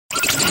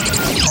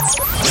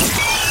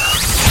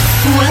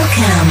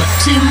Welcome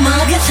to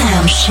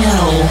Magatham Show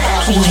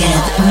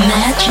with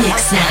Magic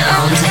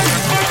Sound.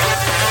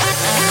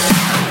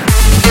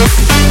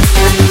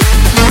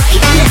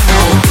 Right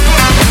now.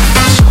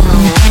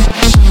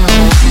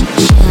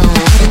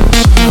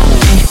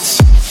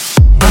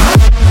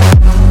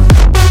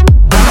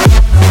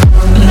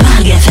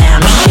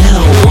 Magatham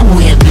Show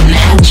with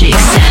Magic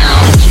Sound.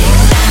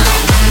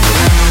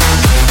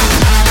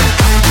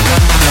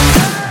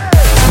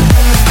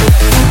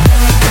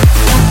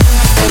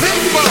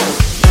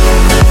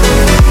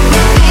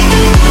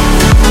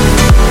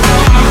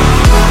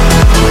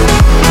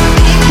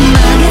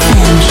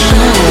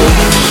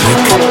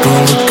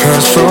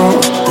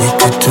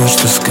 Touch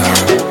the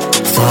sky,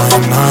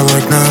 flying high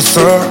like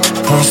NASA,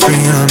 past the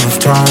end of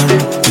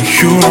time. But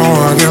you know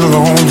I get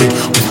lonely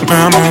with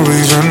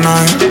memories at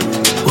night.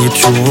 We're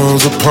 2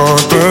 worlds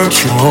apart, but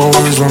you're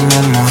always on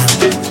my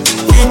mind.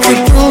 We could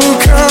build a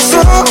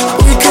castle,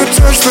 we could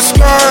touch the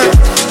sky,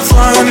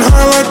 flying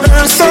high like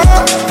NASA,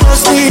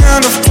 past the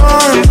end of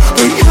time.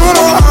 But you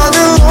know I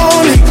get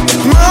lonely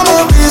with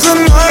memories at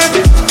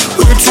night.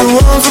 We're 2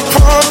 worlds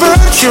apart,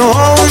 but you're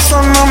always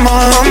on my mind.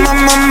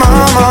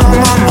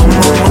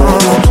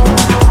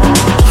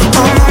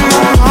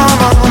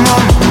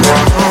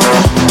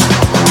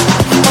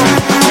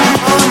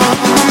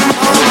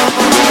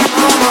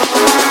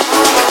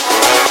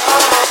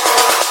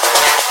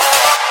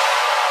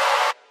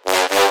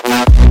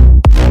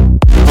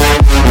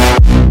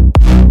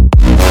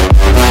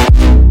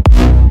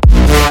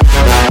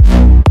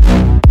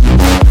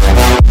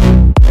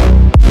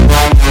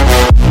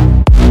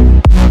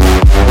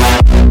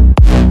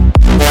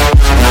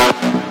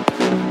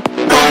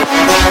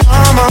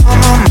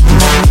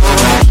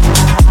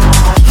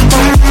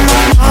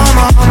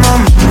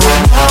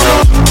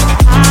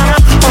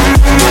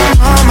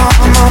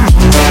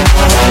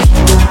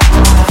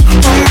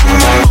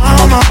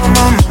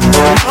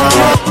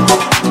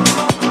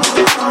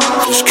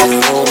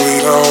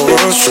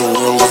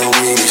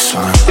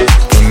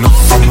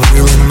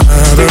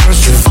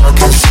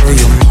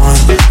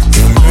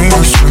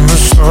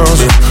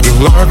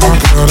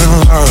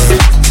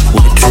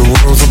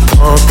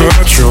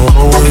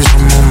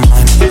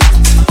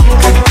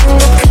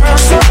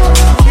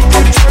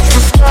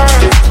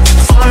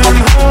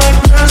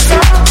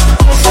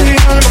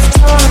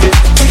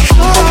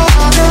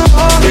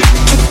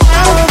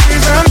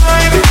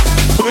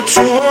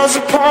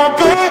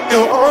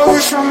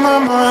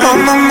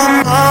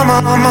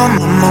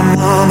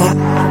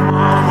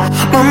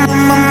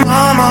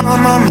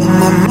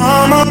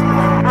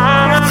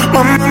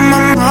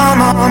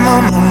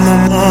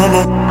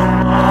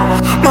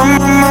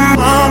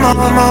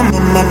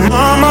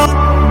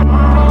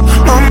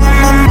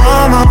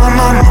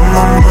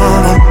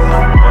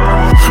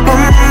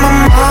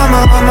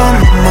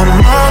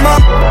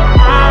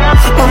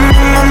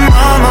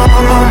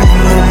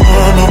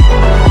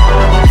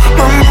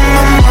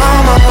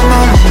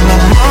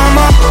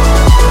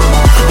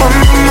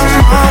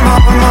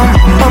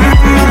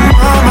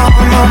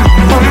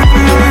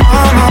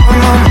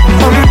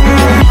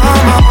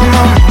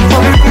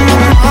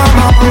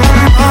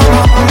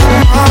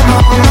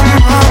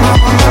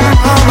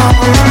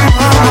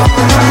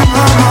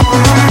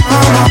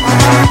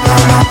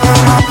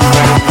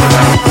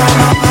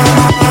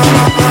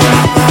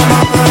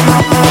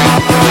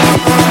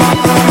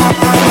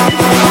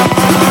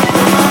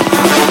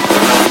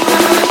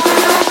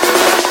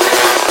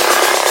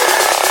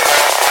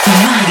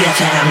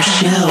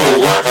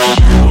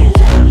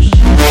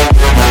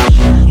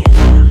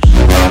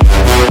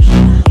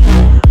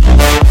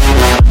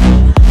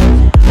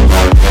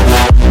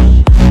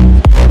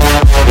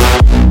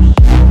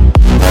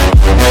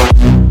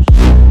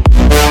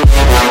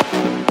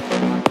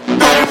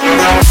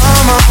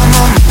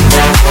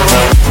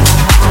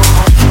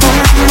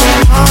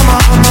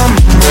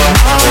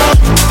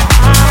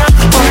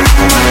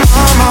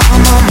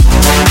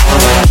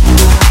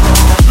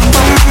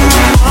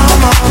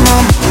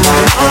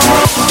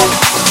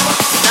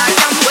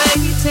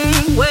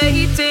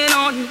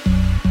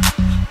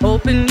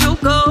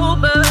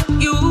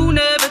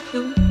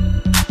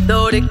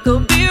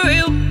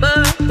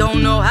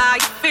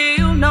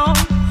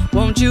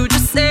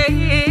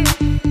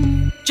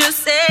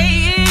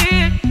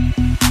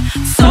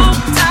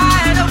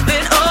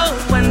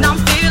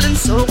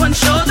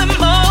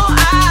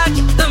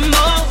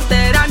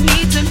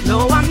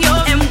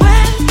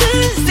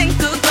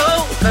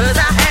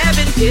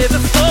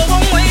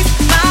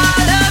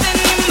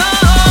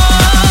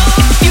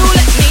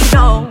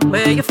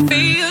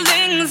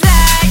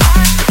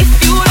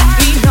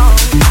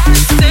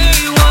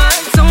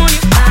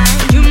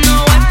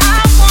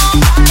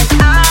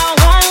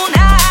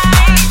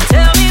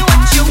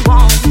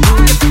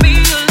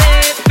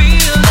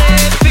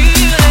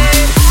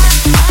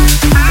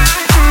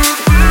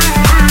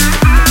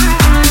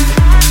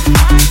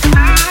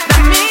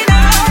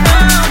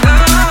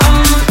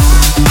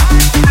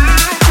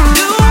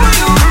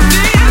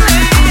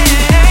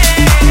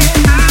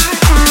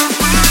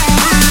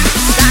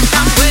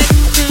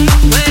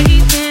 Wait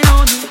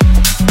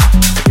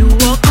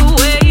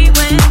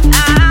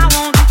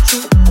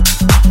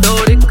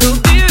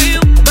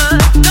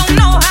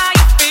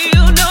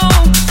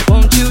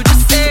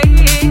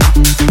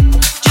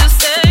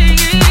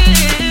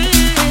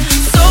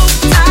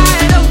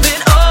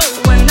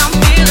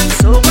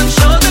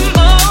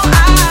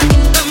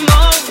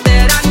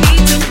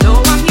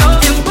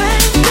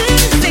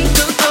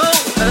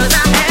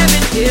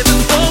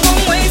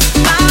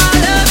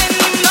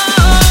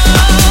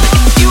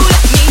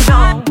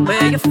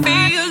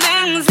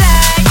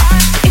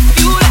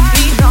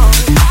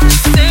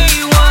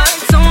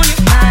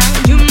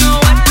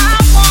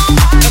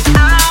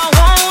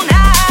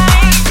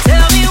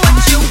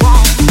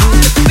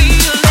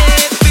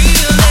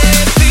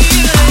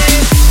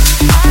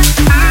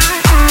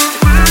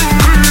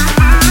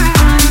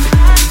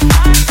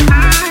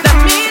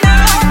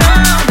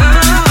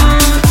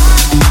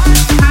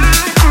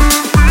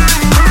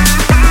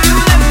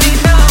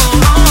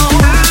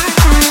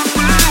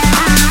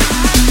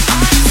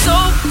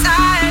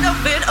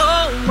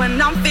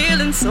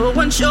so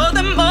unsure.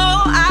 The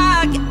more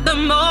I get, the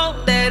more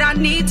that I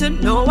need to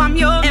know I'm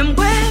yours. And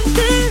where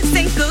this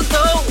ain't could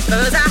go,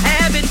 'cause I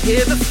haven't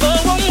here before,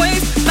 won't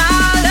waste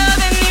my love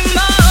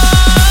anymore.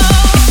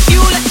 If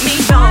you let me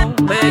know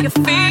where your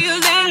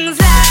feelings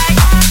lie,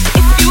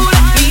 if you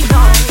let me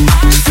know,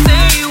 just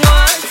say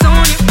what's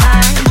on your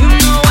mind. You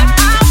know what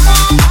I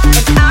want,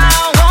 and I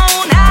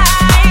won't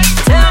hide.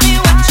 Tell me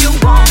what you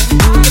want,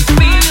 do you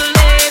feel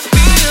it,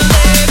 feel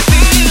it,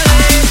 feel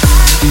it? Let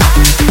me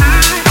know,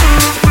 do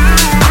you feel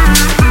it?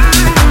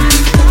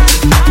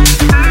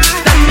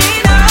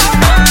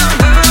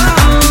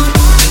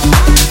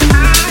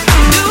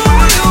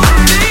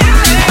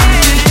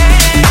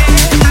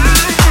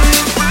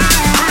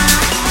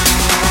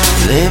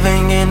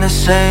 Living in a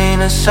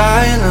sane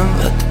asylum,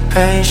 but the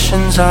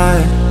patients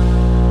are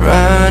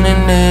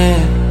running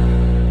in.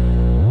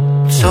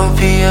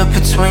 Utopia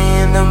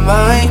between the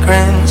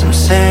migrants, I'm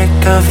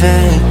sick of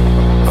it.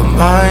 My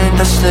mind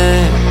is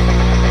lit.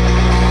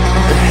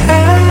 The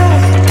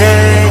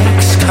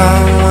headaches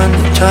come when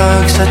the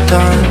drugs are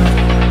done,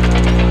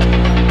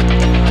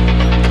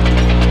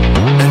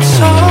 and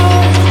so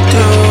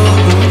do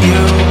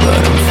you,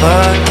 but I'm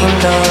fucking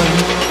done.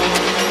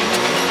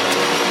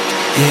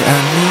 Yeah, I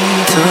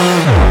need to.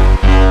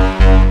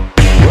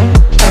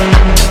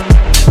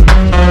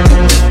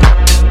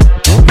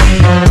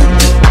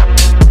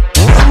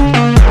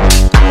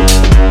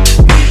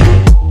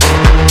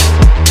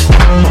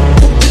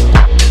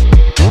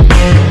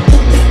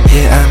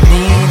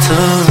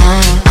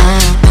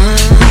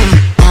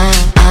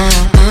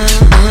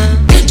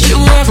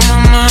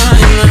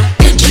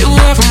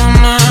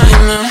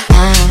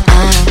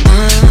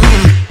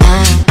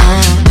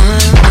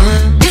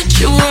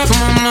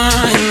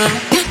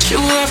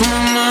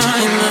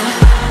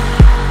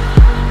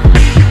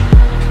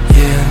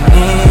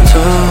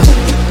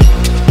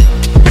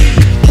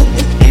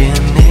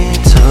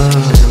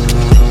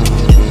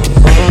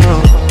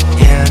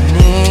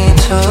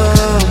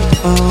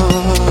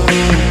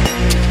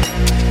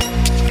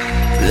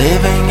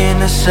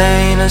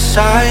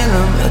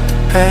 Asylum, but the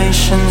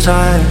patients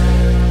are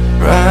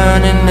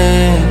running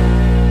in.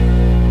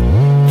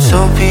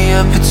 Utopia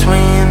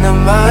between the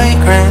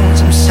migrants,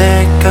 I'm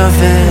sick of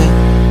it.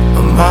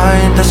 My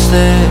mind is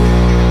lit.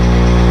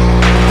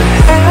 The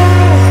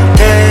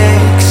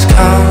headaches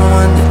come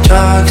when the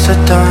drugs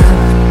are done,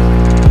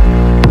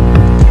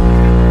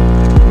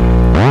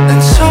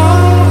 and so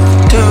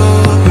do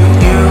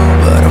you,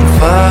 but I'm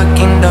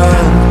fucking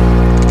done.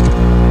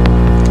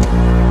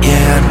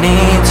 Yeah, I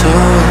need to.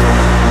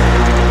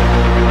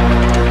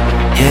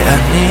 Yeah, I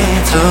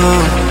need to.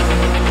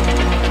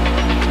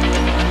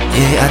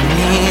 Yeah, I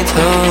need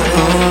to.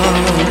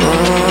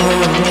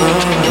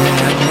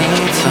 Yeah, I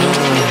need to.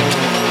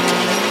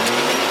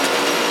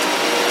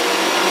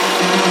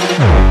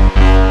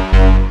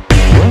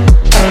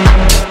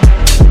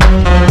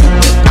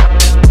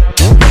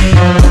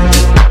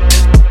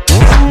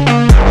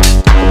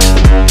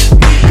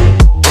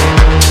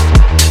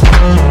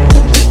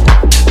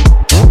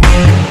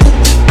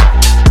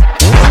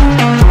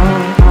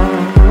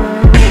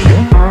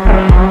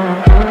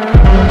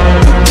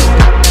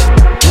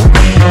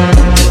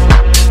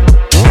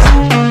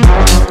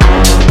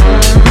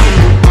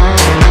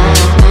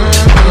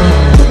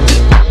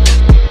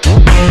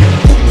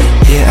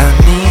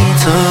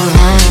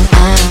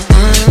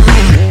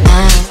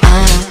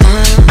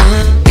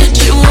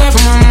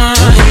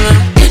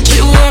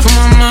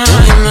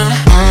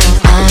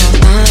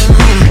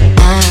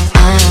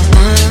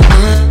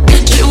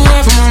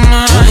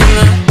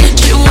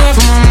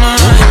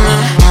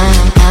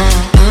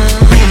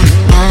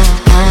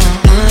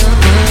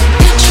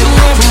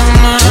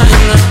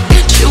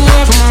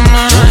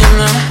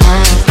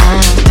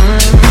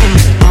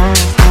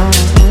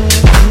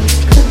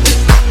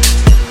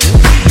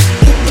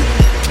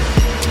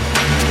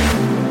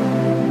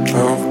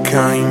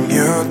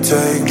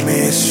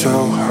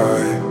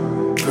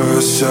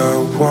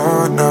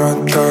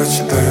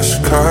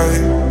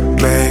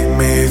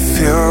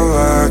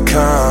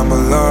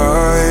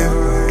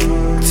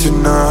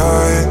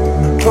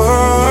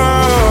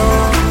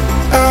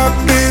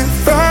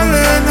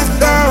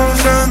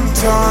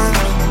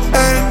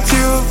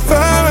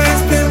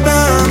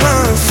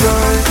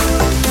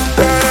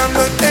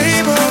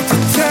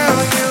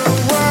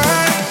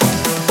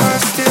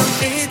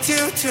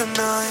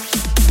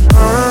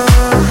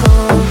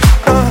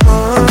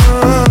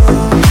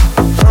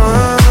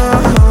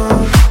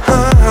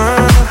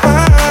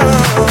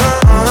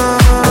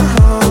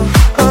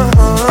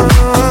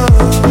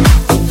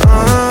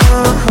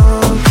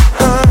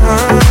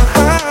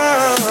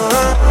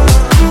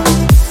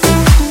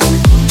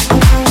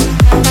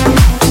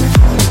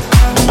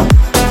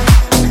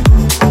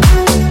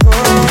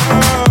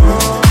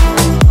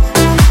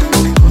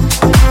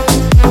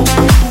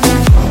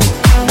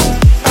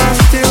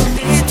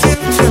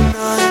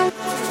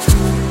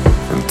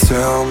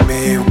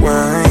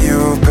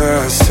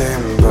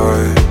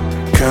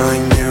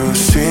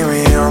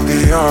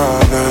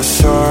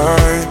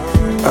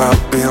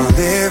 I've been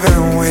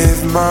living with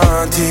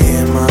my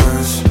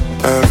demons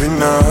every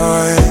night.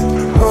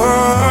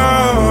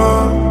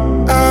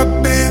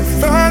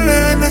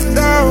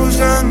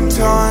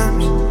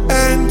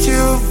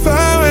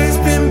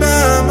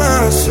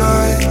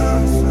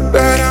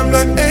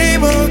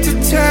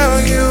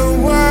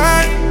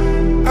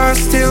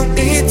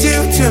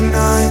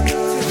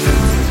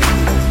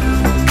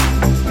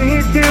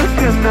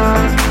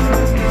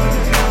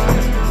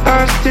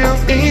 still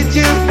need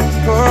you.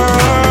 Oh,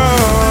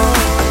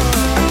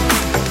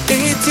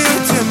 need you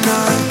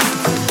tonight.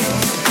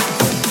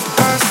 I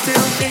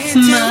still need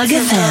you. Mug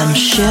FM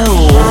Show.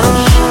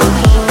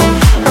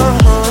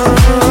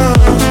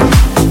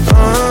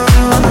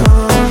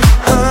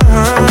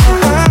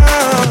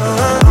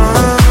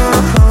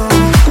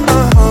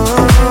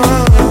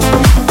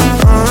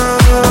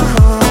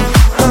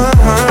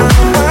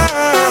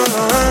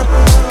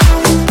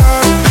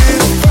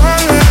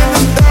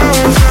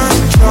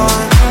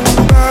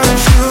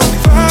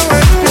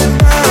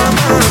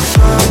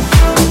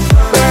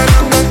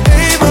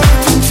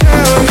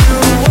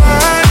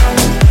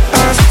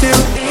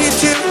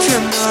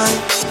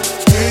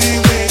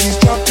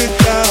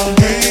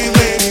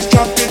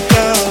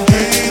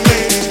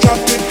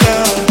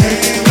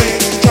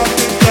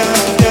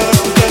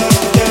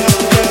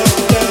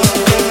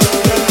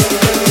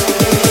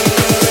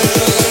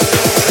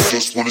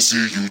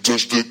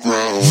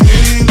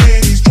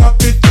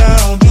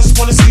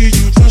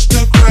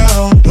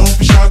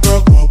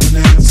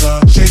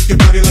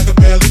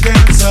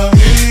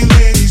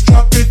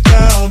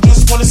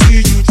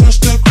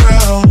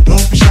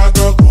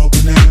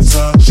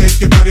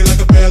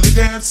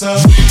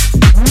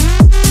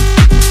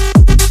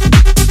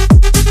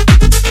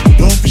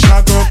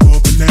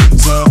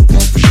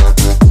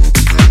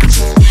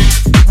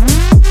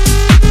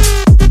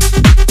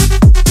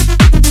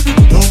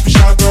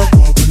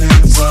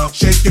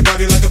 Shake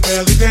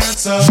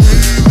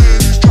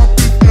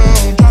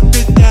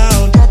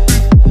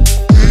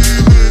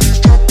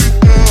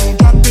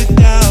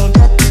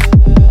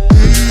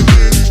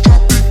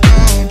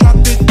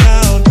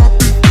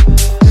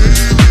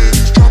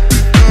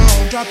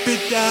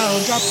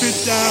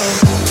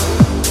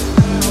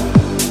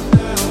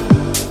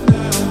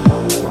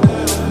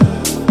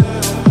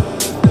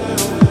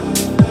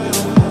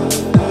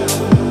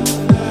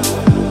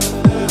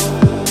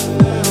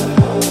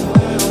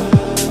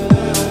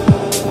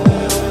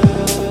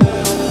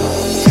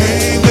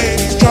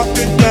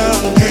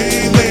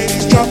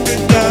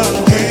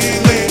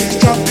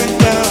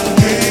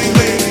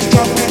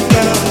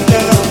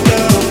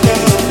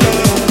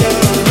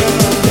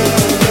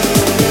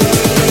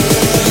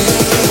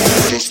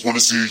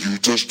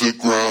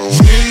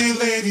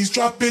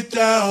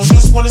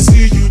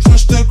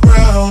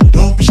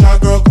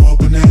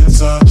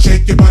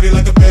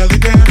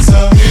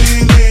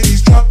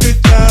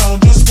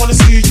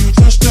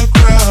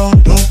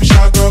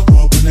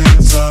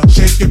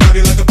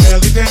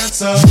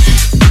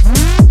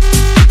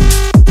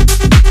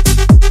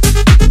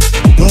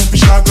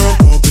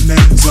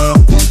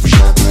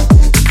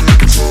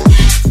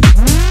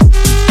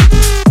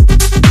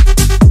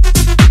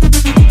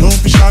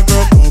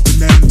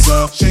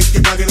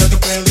your body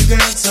like a belly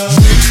dancer.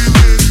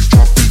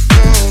 Drop it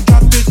down,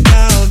 drop it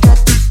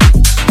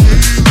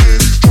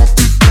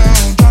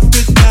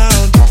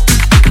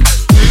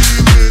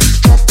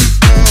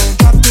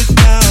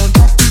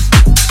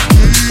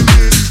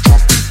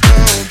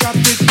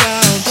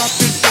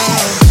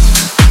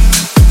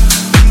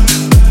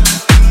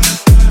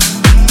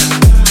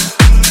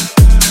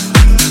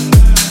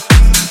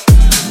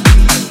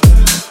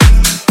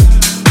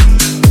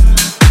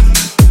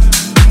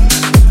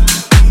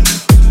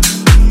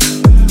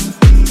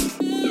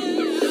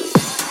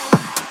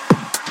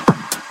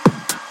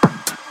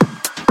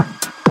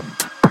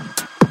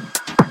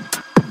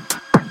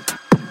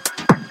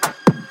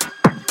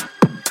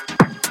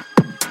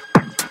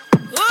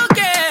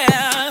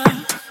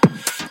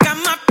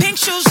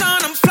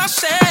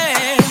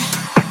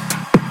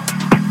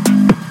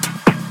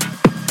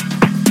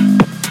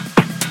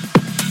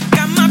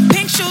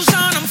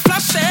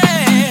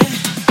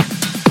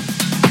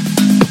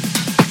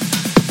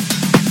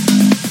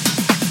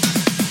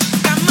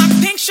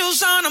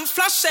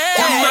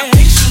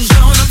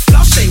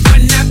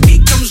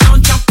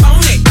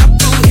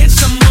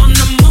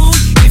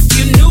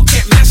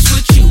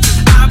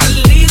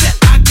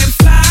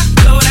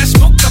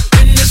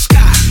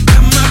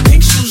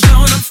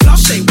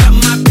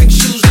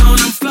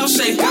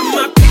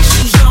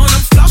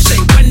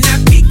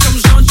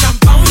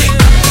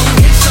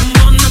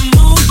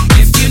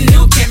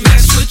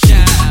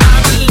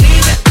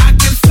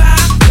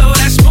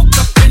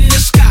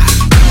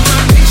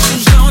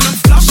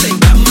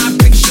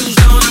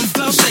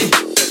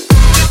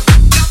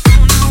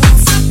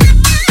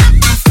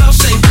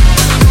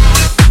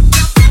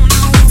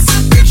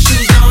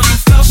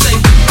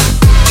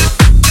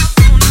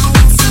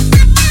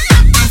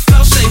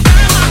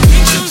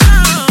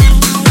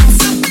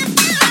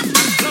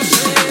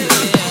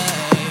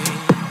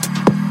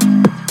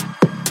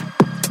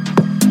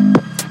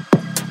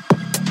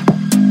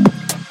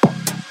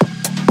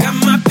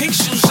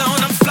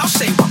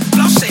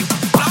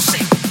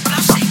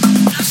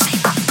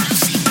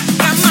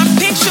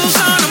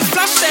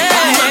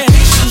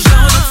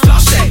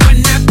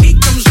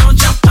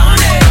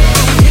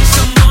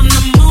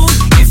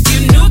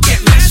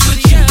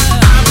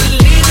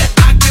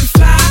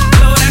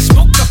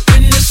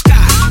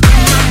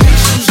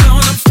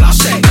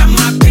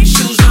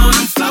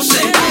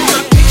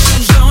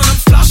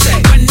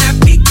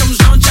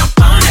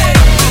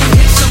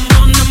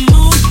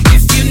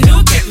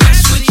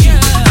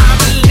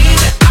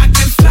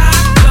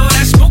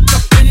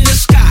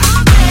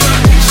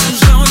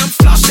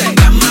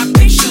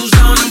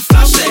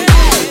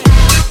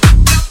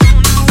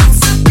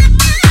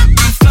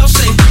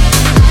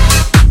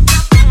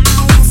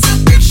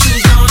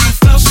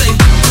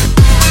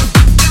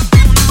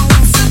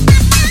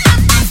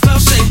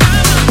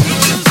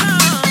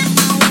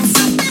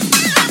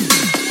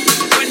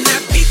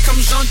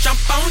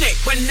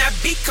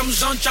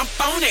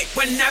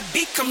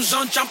comes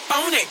on, jump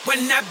on it.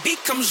 When that beat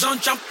comes on,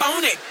 jump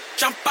on it.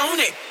 Jump on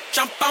it,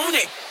 jump on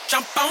it,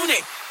 jump on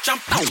it,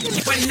 jump on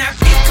it. When that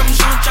beat comes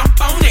on, jump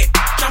on it.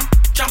 Jump,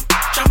 jump,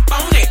 jump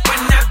on it.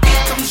 When that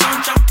beat comes on,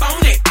 jump on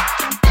it.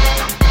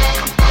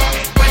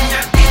 When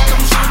that beat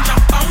comes on,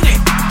 jump on it.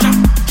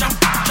 Jump, jump,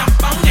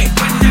 jump on it.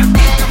 When that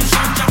beat comes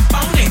on, jump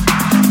on it.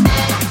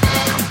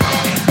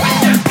 When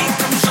that beat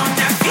comes on,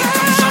 that beat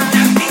comes on,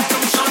 that beat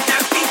comes on,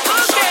 that beat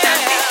comes on, that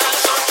beat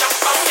comes on,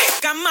 jump on it.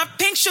 Got my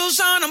pink shoes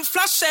on, I'm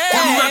flossing.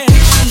 Got my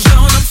pink shoes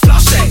on, I'm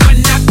flossing. When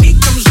that beat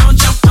comes on,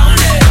 jump on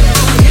it.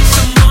 Hit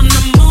some on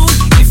the moon.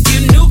 If you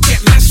knew,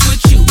 can't mess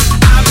with you.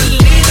 I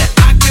believe that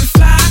I can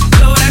fly.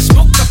 Blow that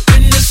smoke up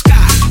in the sky.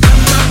 Got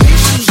my pink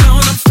shoes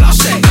on, I'm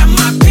flossing. Got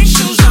my pink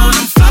shoes on,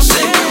 I'm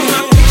flossing. Got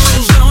my pink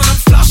shoes on, I'm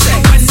flossing.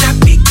 When that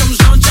beat comes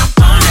on, jump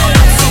on it.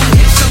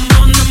 Hit some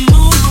on the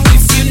moon.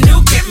 If you knew,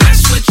 can't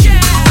mess with you.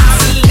 I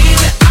believe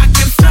that I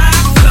can fly.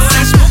 Blow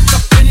that smoke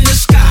up in the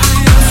sky.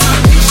 Got my pink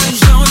shoes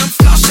on, I'm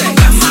flossing.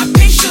 Got my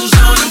pink shoes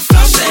on, I'm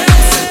flossing.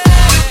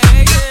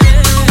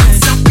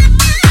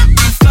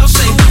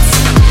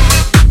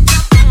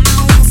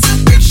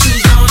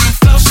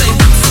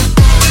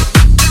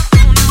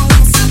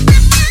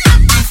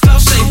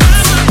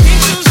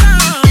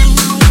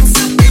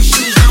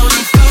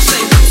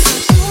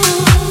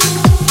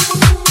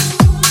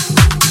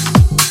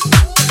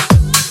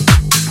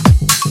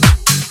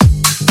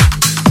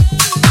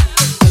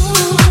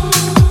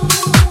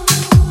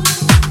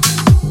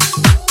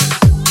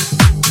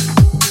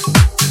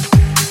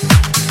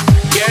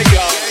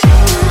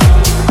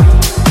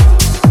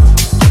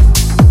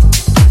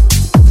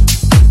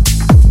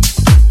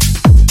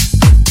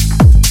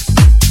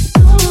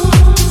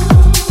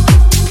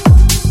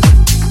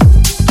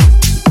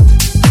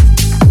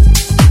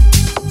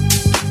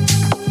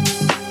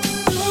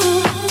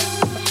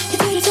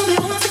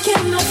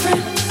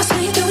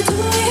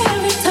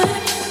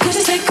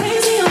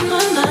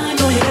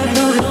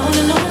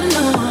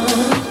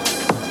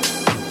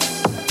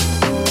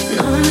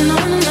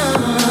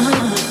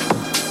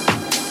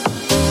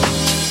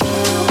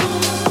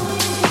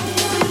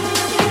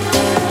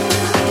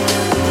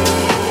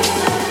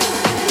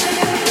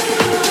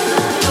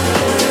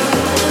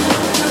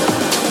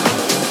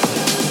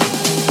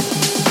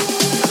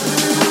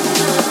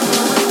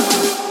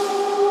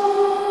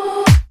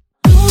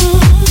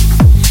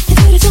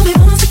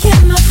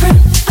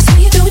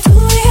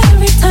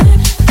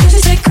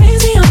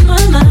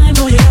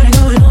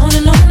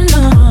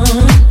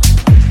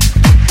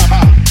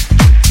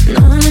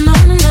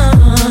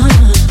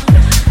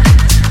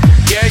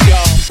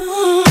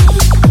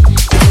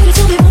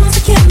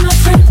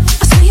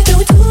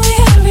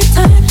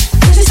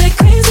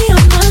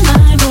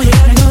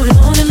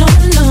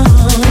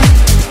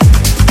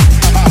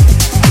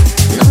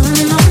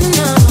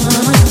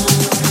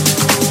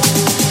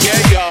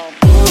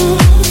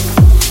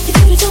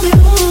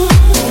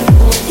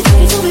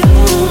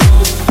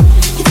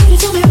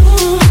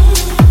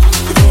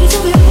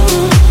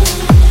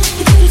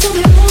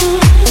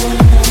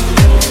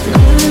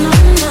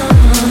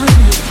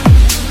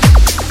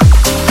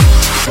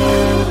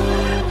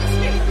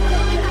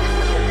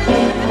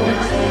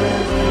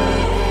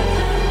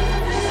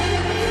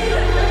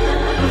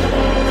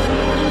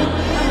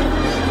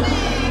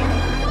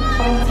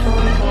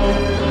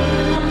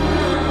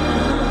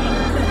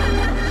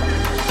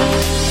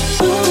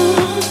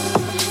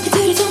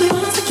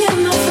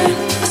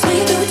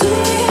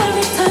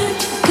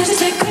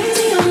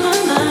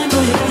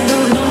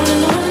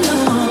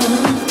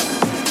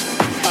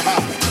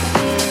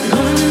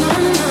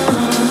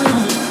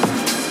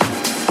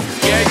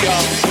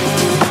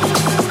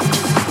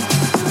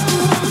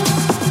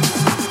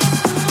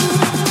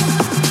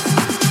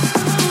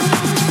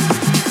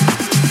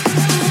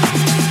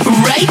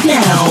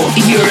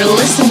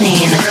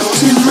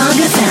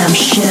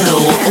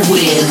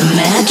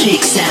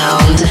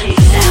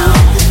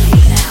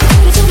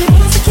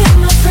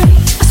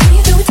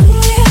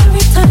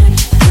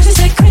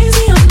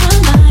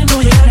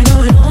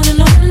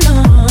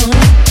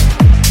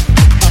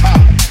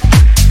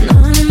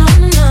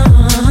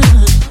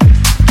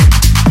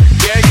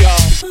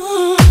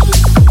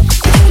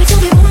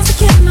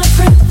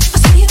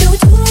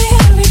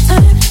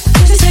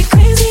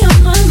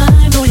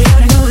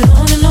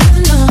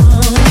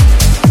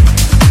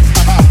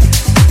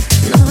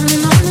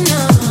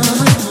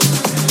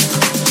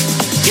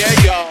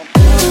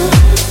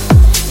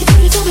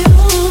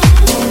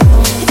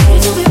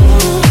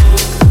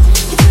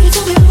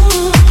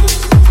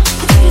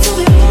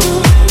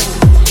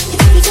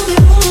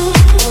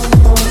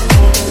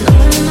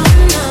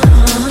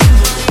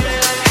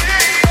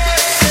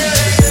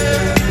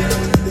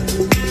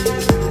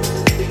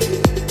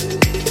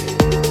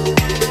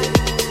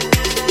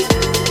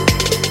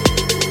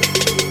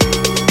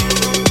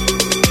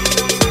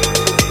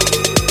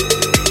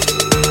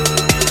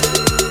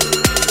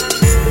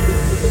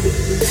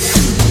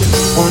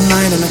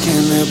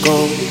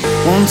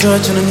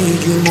 touch and I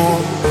need you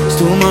more. It's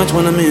too much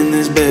when I'm in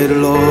this bed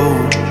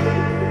alone.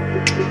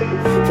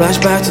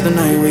 Flashback to the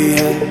night we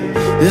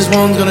had. This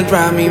one's gonna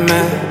drive me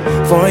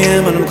mad. 4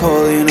 a.m. and I'm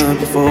calling up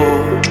your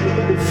phone.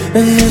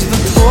 And it's the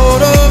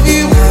thought of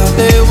you out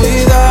there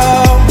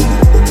without me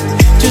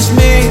just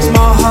makes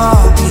my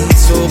heart beat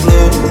so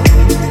blue.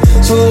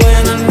 So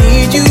when I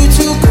need you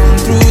to come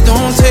through,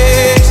 don't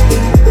text me,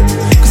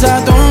 'cause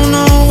I don't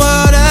know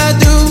what I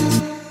do.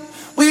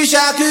 Wish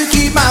I could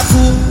keep my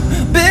cool,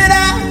 but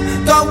I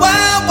got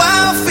wild,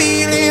 wild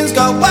feelings.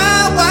 Got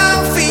wild,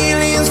 wild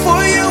feelings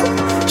for you.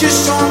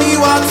 Just show me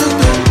what to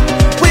do.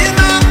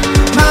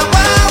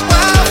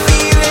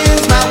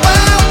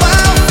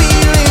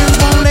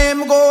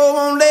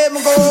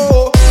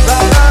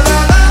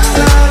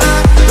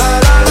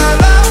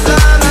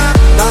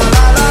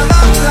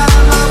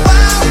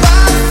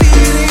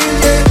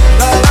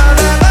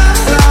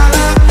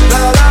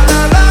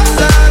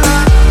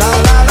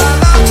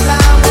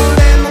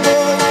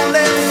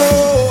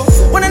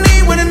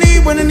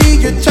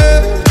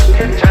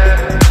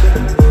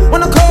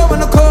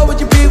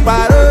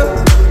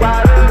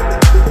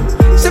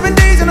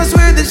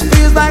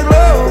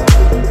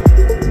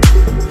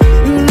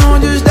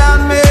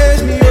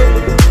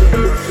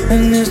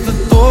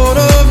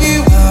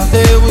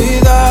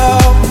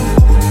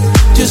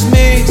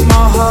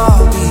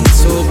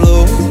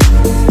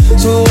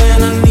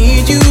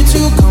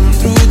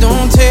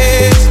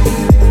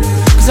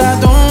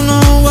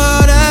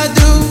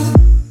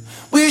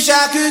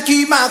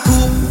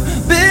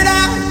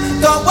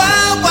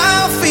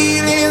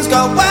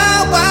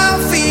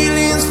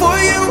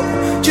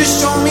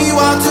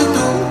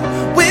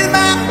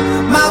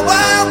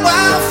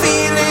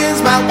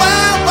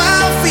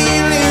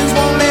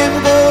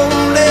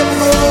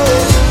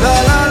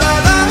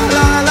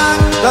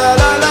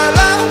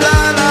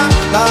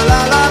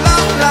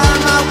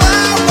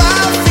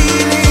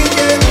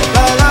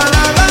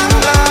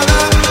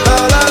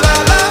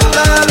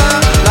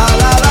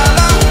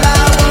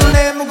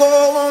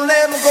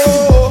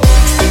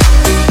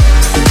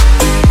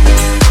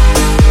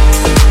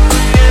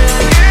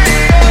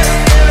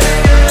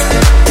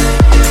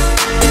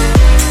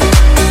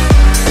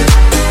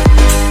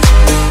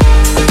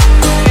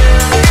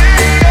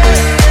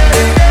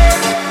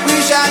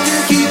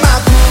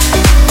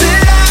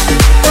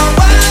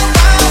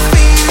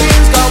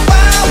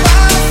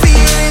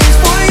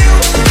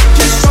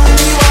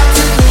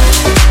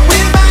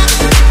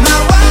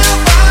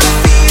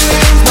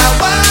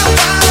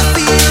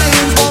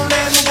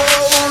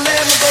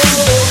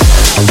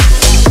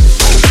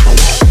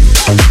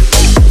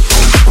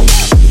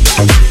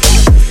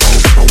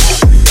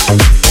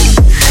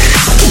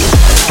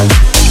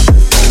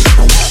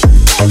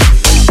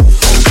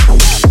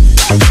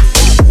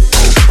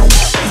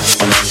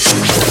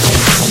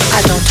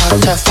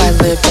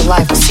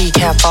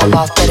 Fall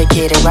off, better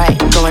get it right.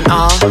 Going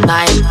all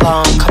night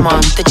long, come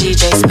on. The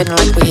DJ spinning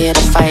like we're here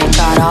to fight.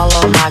 Got all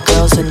of my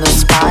girls in the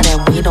spot, and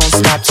we don't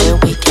stop till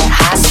we get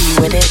high. See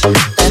you with it,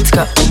 let's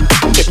go.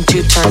 Getting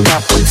too turned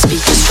up when the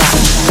speakers drop.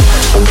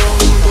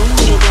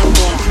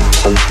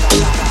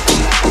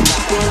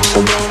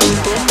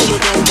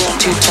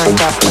 Too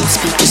turned up when the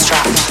speakers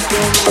drop.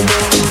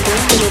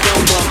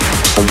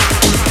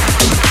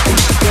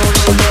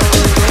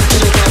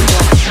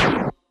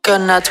 Go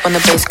nuts when the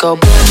bass go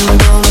boom,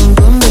 boom,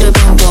 boom,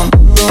 boom, boom,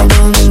 boom, boom,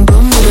 boom, boom,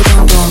 boom,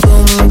 boom, boom,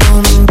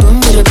 boom,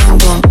 boom,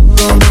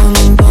 boom,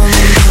 boom,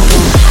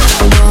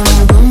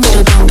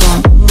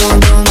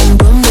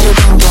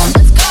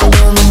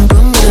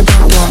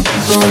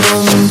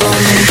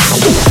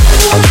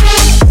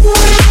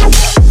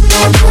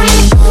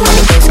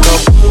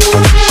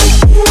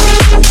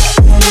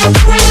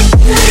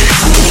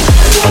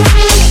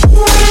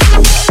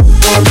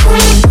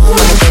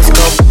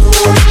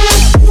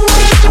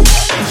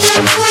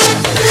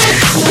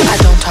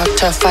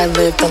 tough, I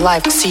live the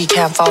life, so you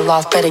can't fall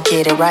off, better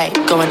get it right.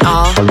 Going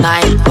all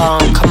night long,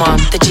 come on.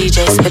 The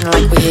DJ spinning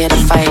like we're here to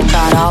fight.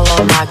 Got all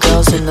of my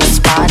girls in the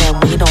spot, and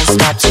we don't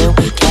stop till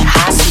we get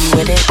high. See you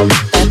with it,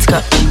 let's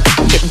go.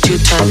 Getting too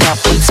turned up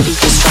when the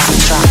speakers drop,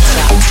 drop,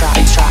 drop, drop,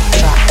 drop,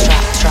 drop,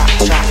 drop,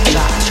 drop,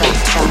 drop, drop,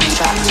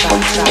 drop, drop,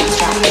 drop, drop, drop,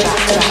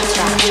 drop,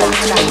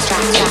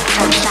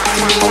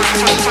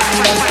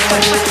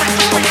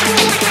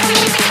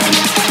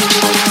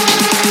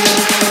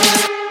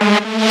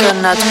 Go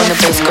nuts when the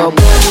bass go boom,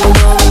 boom,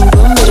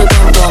 boom,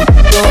 boom,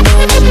 boom, boom,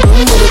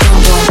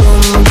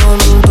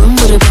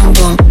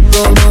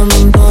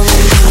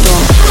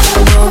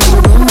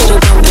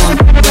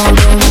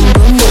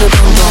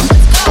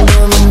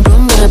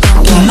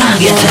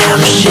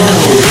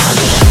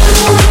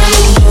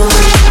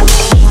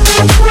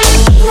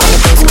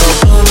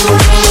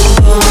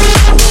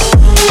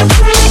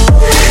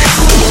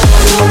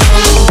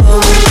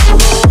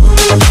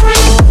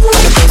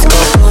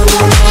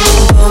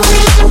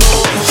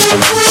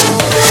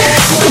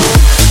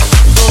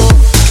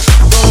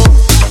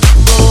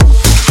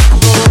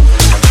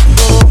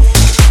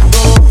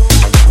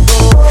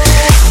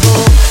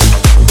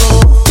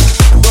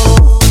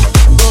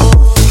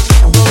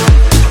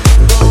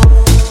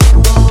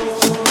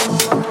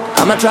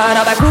 I'ma try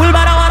to be cool,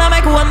 but I wanna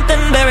make one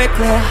thing very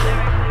clear.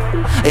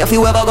 If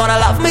you ever gonna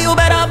love me, you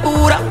better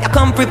put up, you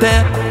come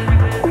prepared.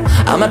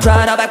 I'ma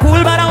try to be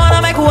cool, but I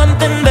wanna make one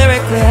thing very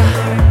clear.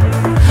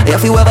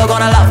 If you ever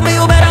gonna love me,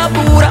 you better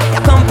put up,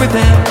 you come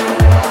prepared.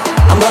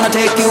 I'm gonna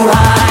take you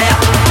higher,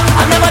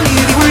 I'll never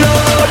leave you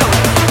alone.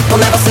 I'll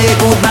never say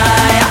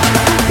goodbye.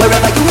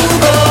 Wherever you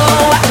go,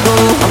 I go.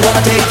 I'm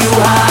gonna take you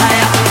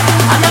higher,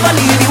 I'll never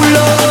leave you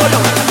alone.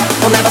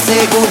 I'll never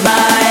say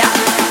goodbye.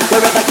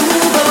 Wherever you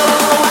go,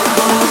 I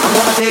go. I'm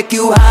gonna take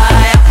you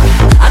higher,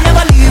 I'll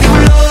never leave you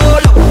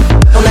alone.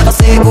 I'll never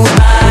say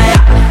goodbye.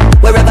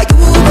 Wherever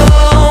you go,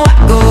 I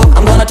go.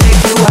 I'm gonna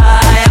take you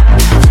higher,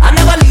 I'll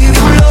never leave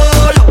you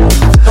alone.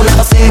 I'll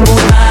never say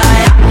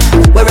goodbye.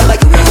 Wherever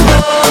you go,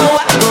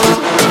 I go.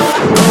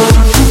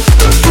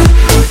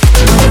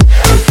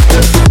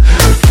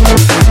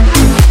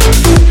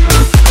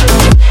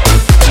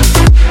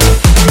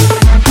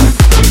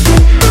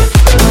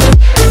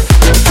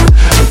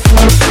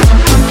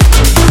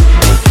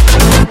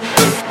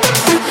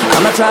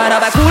 Try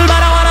to be cool,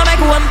 but I wanna make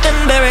one thing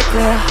very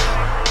clear.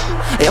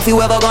 If you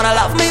ever gonna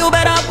love me, you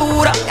better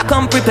put up, you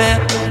come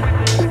prepared.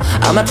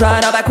 I'ma try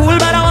to be cool,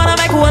 but I wanna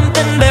make one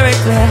thing very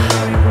clear.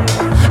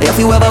 If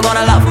you ever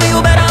gonna love me,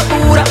 you better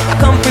put up, you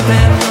come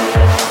prepared.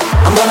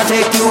 I'm gonna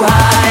take you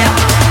higher,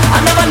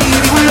 I'll never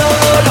leave you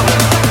alone.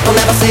 I'll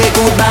never say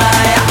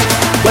goodbye.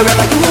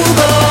 Wherever you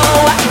go,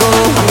 I go.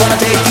 I'm gonna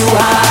take you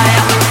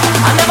higher,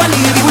 I'll never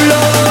leave you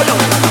alone.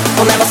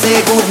 I'll never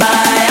say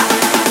goodbye.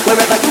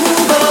 Wherever you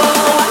go,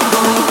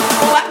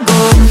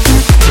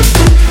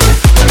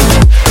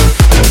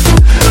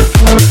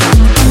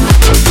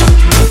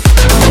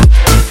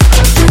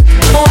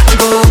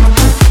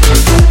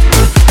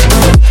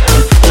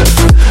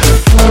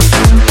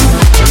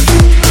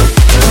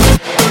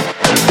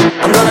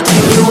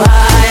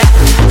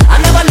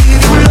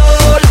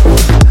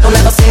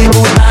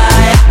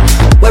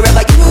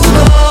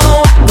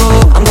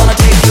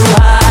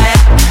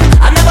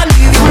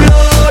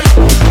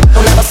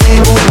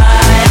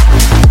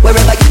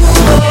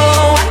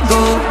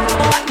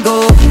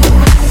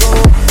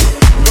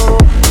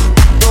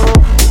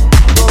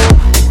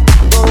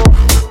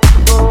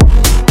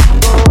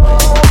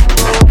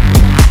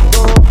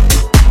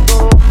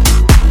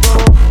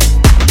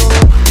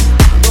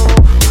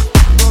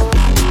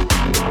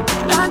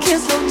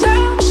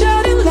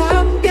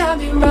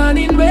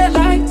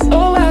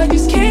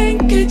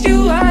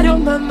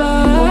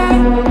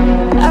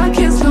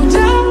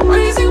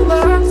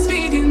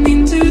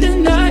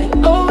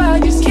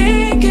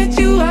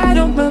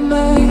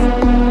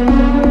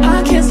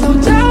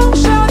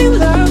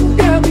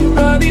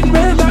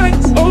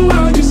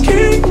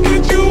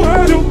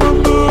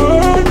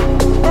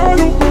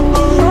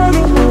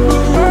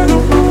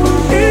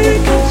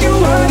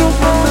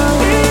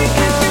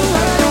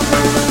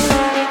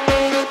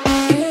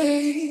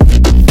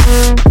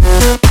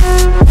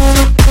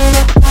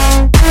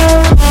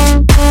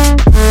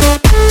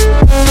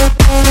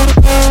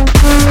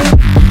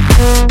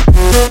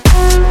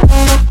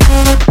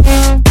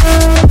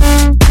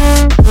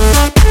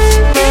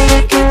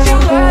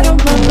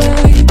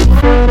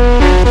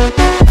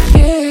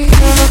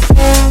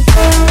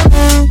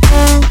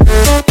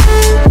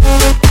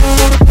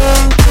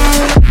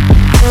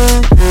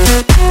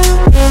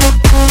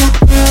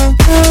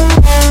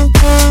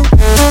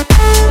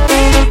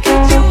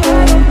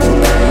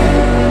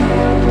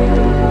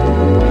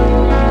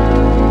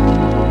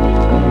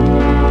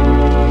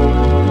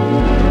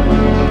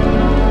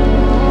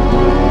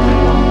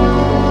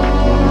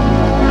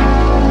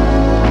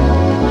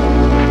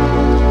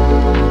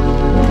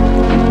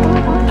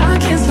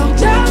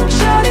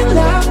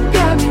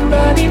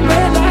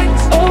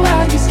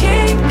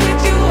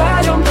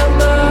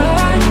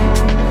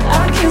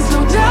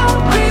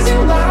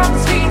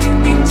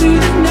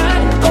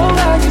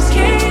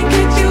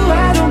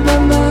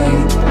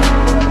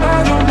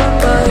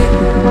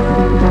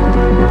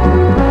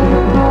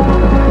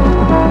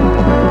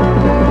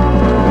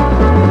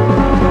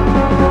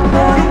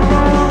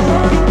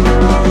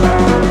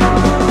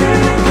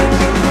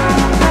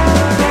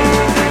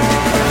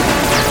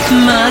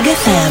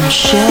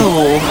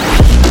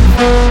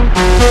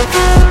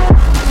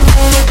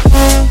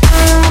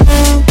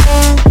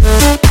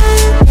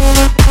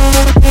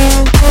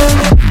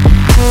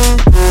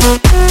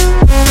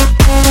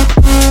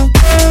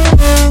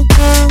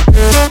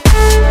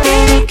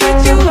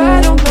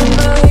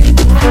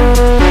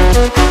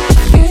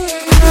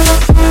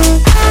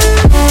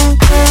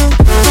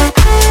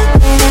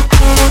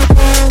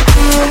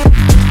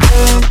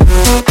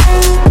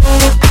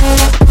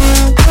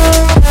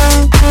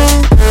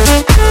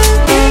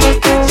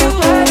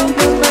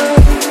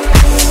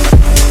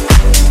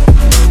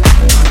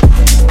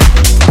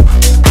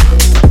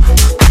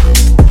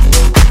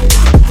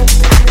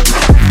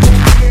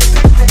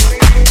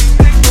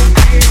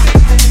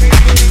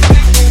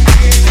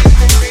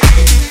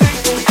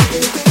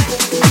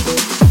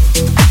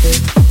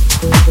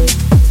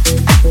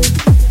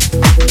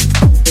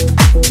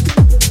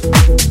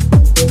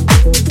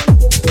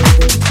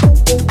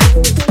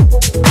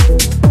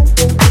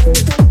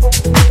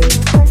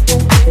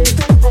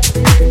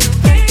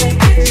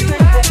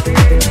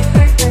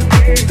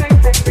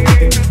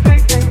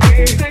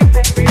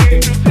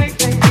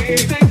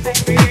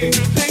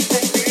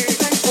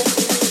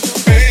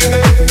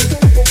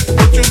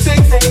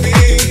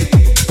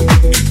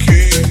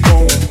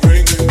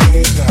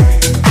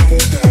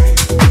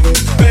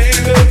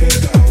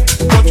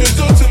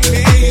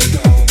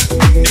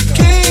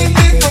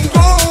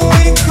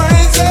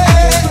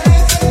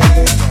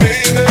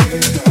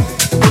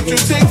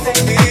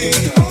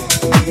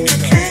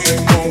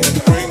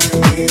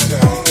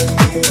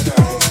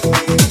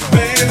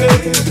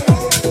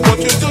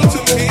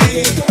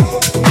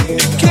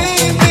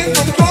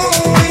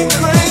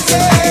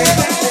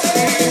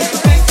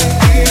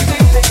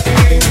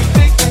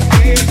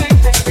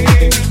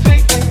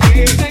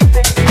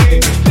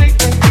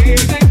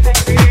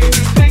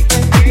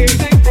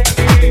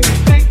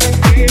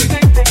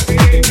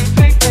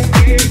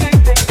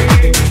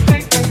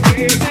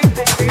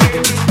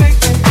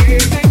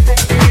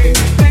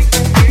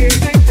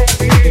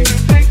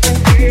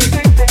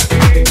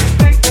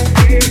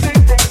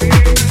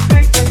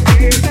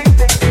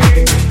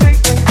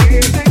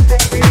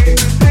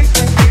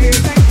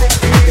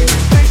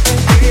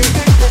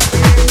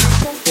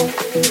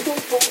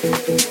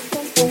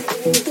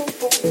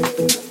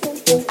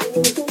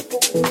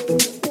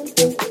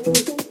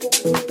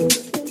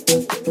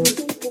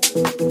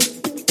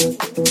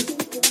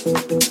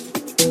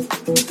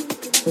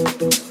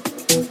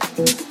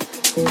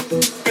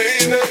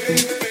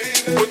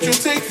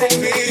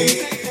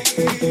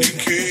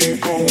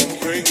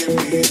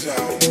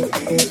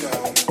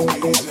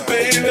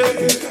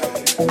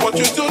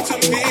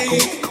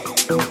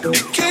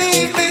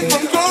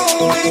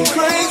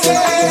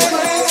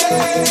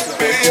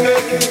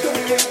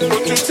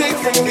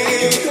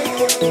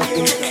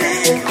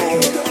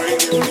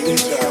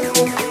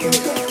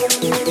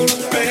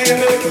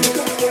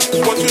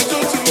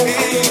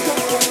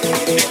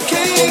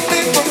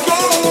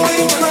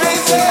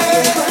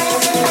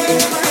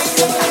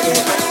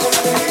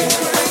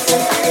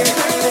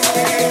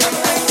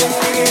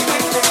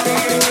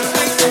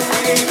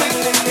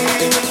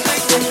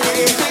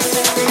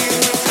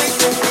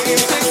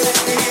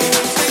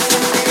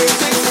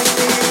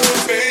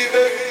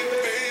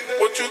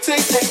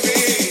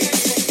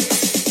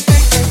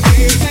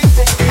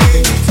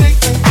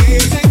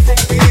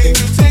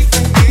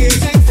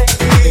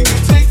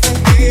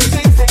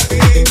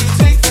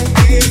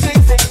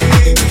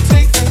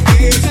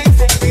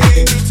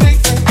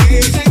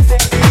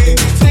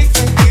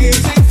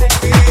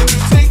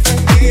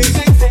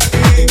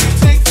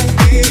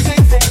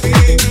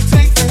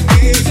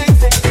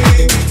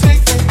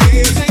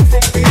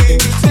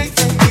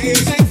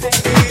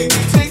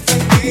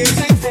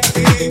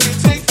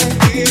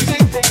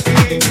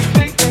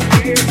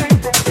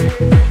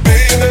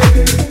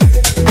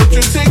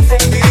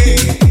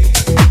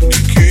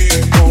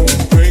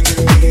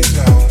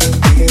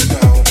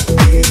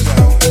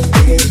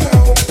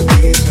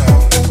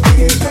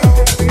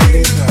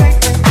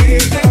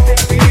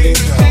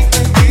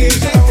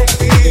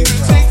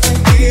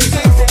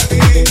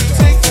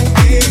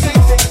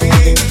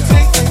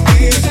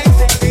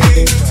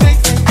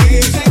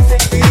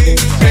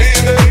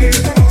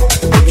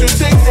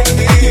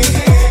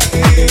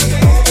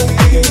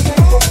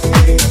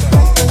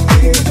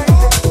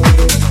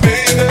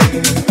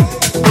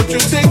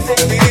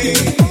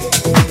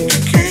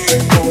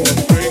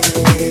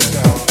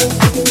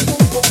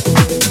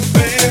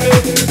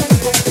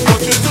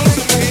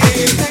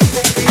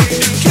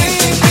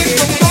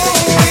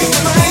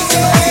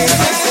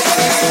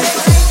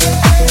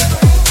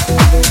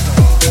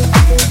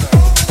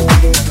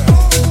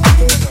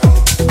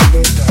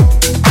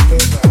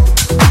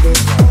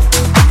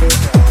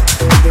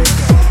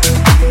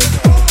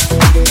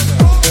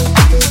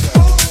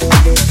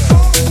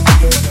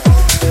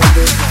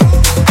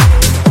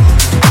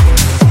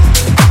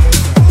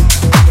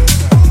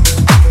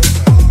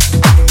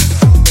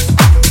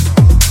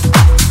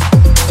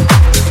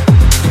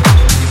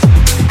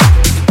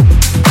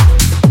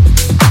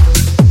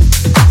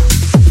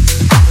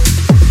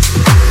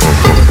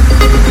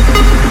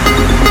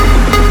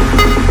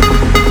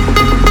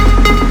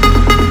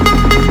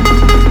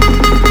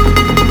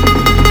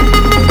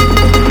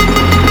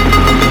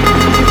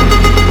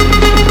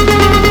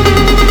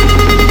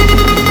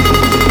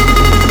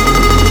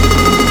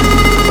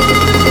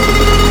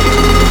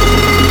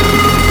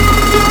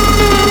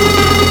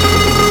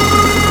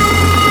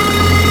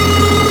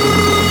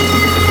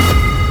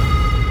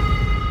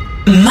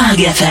 Mag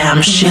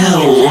FM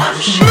Show.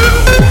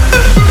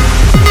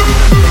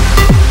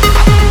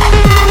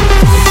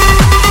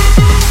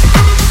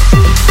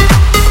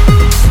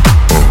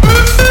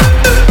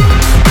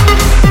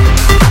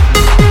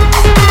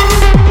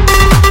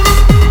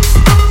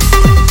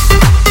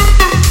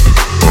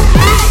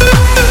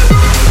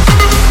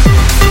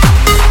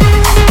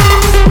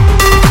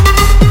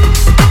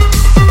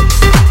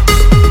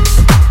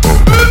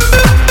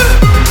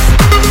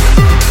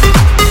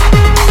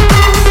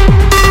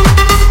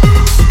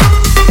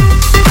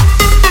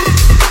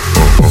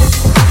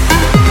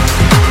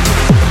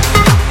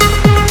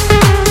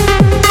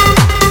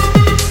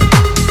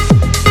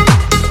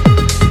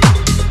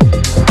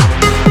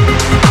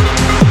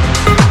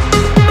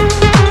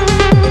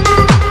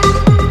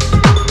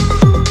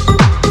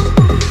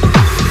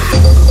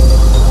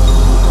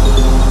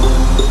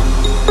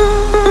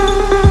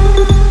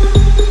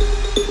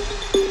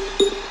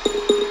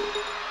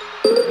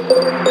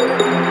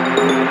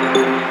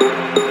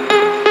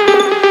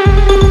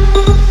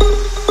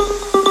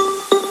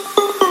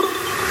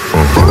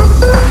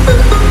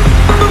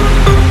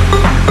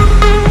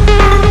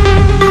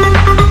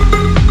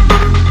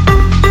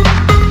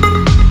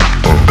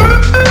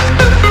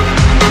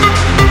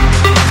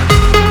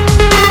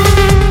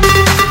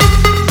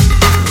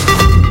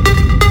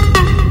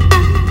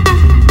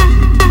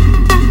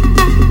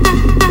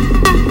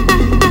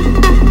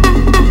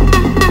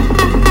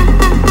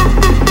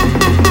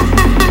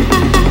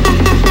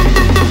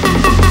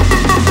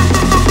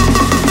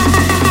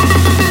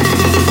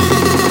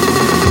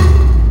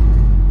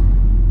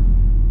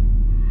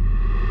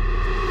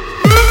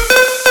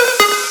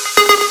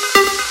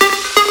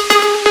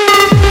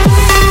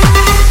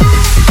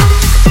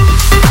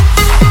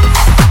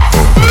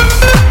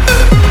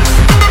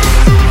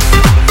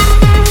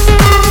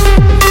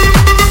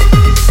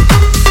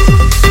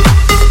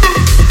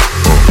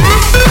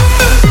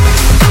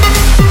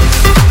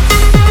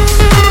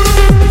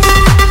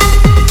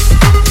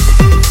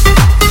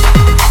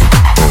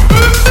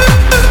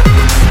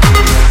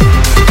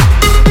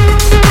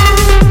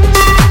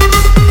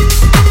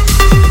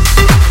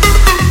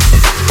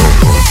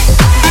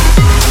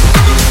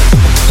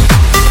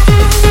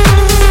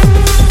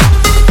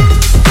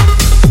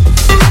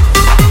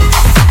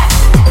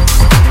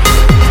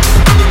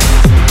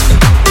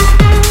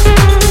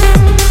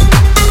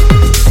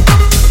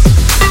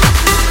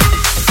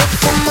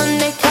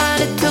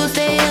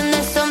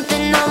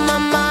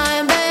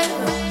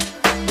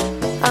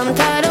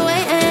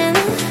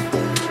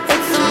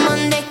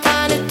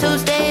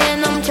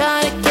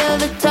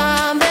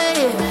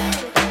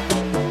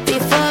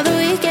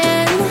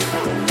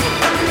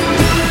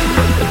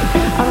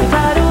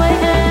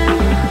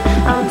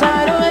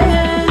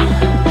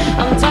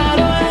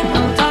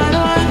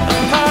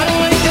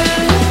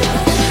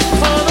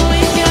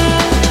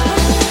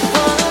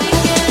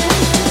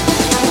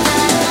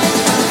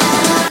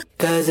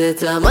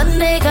 it's a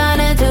Monday,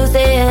 kinda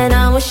Tuesday, and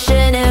I'm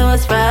wishing it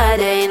was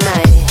Friday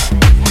night.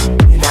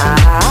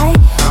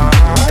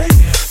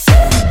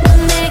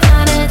 Monday,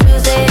 kinda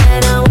Tuesday,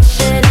 and I'm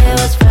wishing it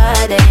was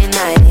Friday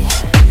night.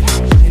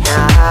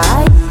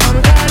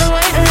 I'm tired of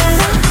waiting.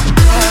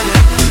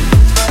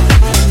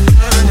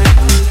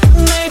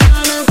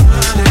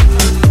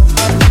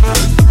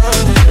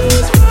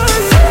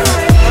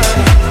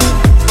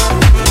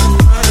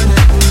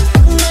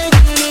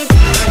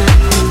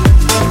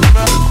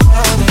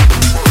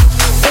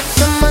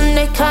 It's a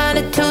Monday,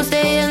 kinda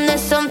Tuesday, and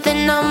there's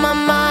something on my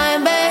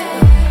mind, babe.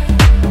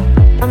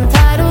 I'm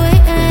tired of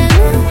waiting.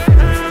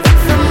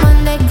 It's a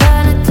Monday,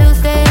 kinda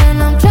Tuesday, and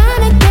I'm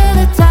trying to kill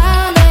the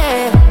time,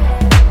 babe,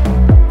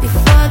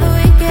 before the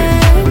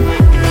weekend.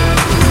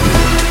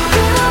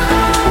 Till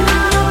all my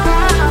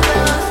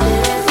problems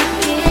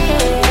disappear.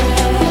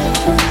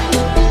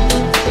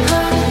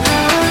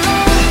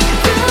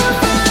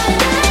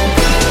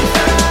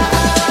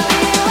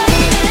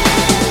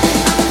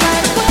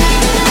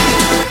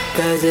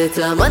 Cause it's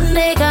a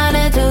Monday,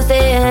 kinda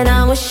Tuesday, and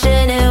I'm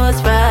wishing it was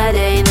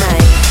Friday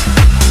night.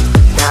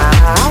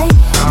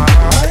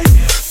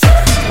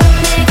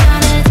 Monday,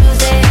 kinda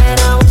Tuesday, and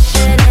I'm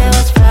wishing it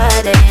was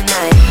Friday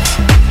night.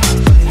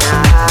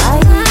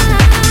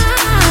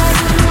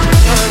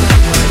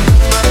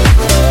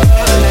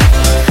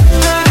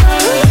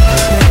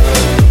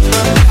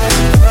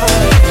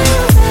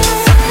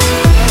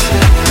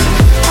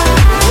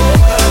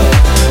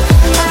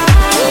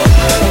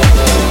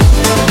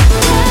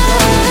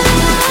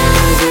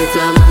 It's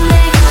a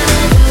Monday,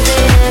 kinda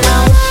Tuesday, and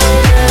I'm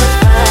wishing it was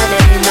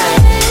Friday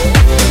night.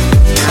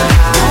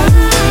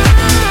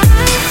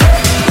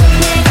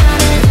 Monday,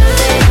 kinda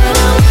Tuesday, and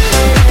I'm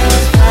wishing it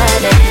was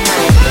Friday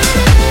night.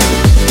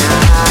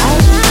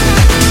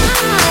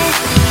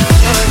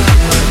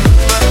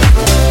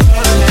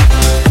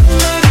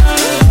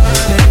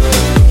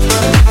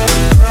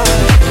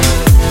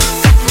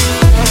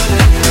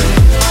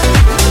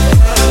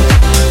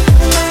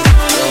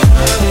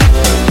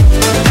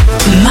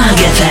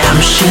 Magatam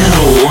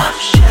Show.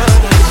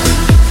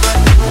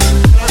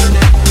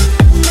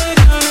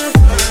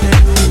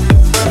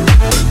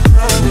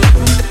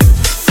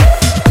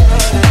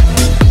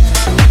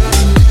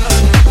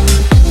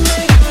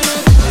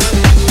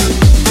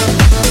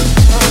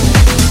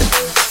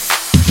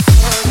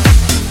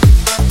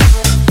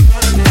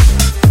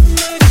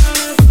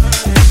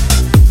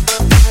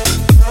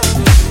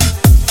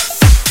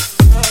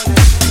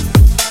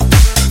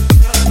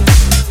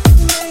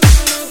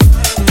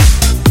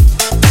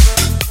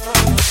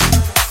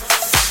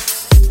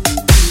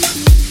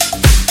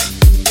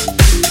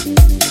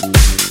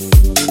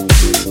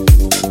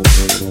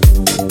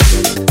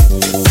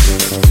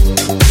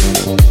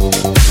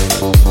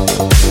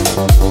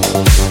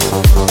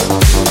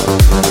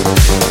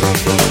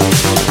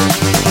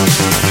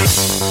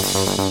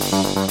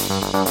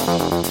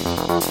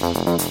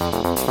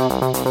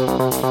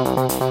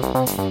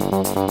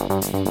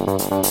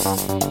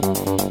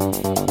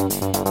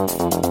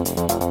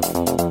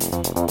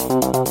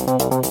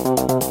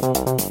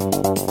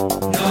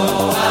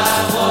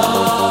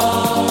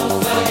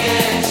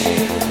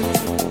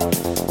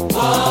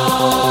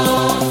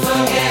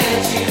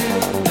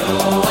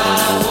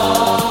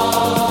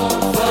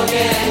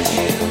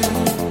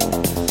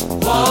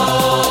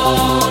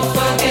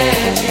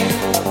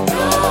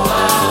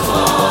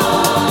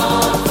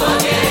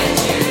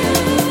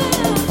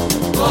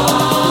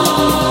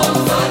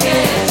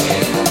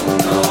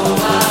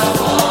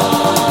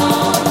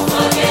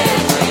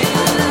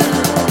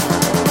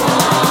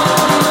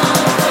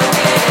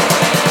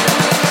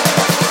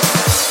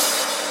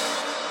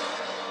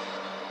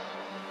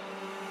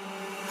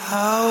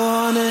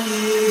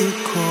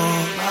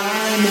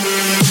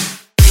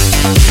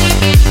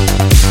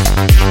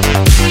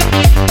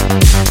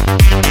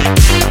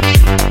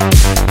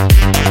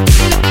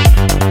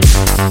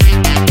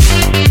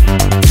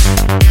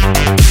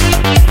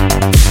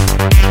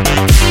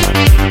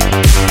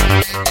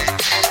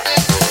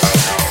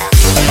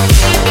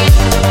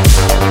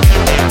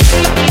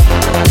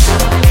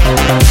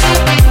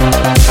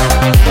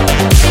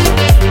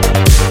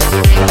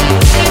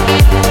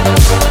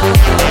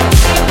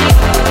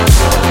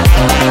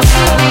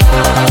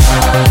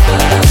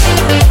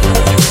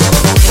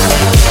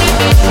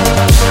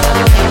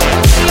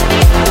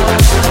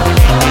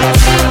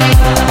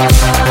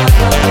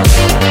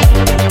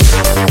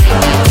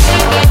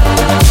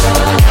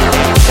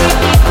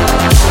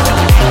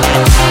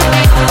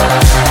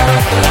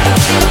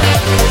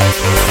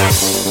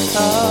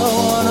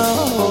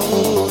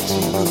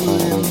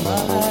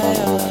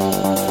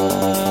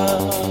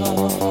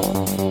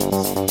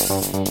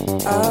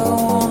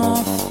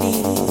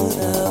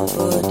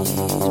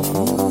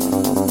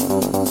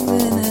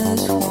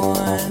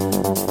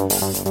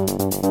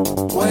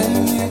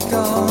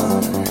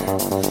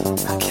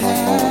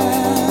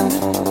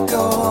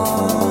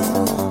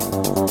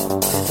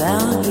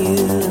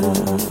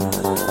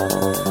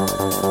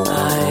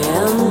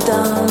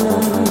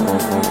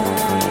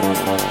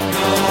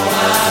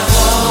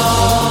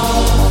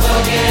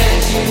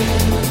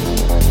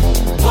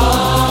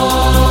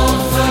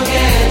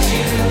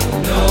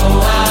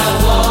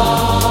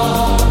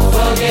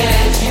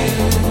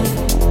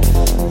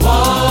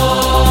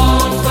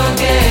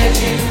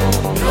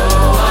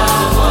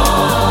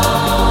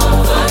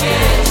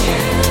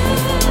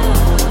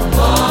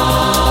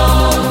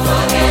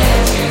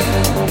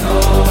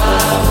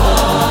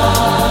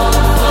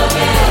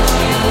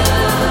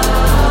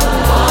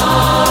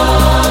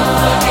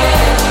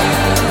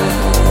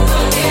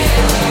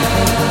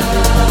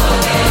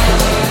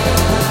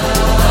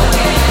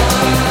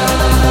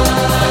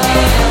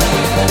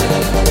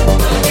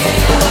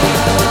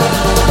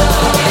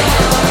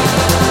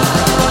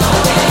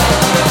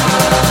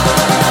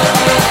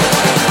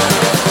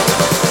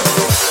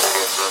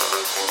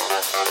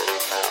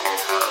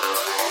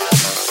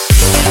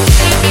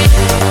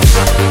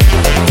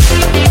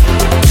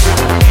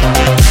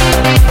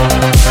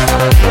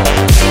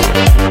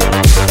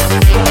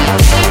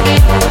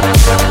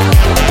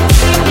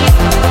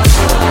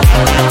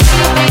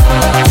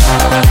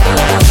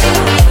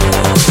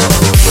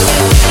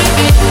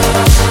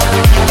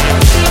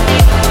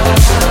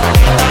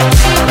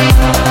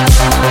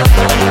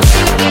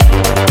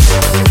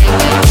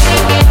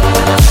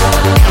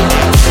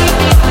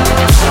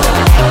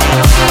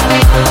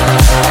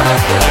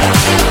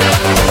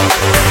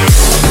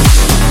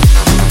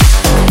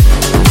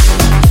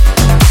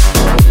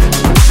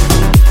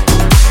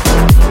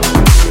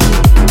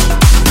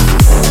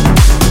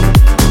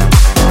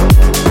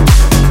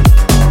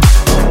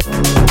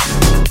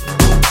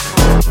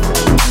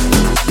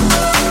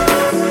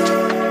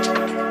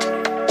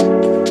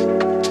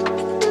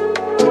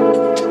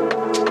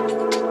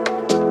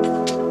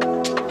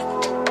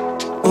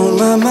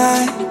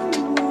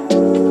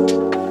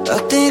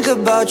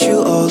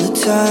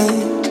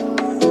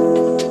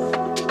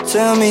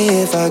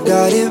 me if I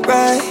got it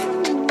right,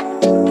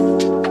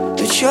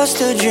 but you're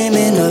still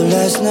dreaming of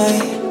last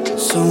night.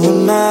 So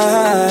am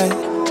I.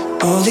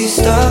 All these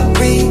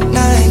starry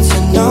nights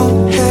and no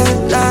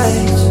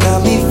headlights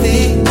got me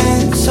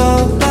feeling so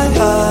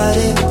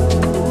lighthearted.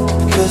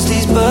 Cause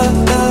these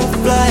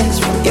butterflies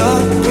from your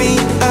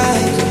green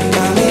eyes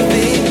got me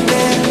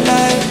feeling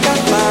like I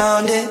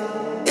found it.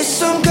 It's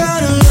some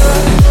kind of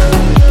love.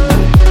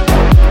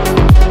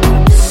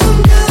 It's some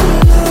kind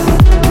of love.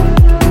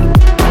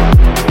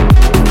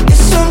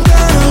 It's some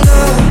kind of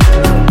love.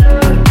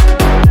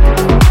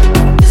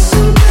 It's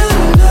some kind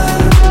of love.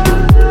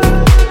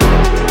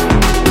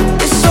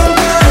 It's some kind of love. It's some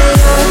kind of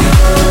love.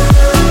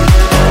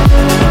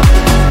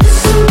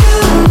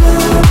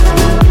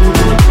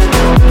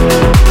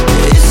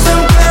 It's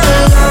some kind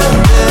of love,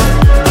 yeah.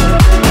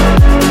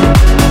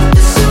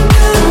 It's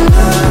some kind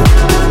of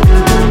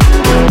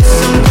love. It's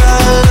some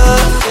kind of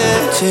love, yeah.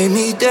 Take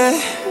me there,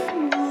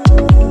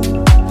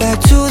 back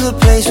to the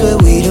place where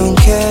we don't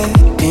care.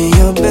 In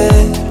your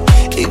bed,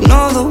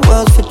 ignore the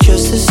world for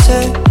just a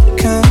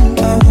second.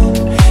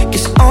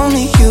 It's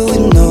only you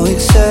with no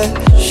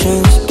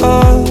exceptions.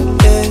 Oh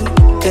yeah,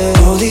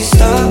 yeah. All these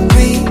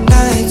starry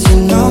nights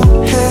and no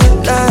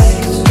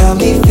headlights got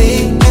me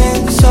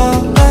feeling so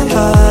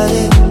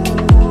lighthearted.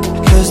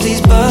 Cause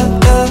these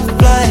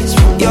butterflies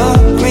from your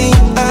green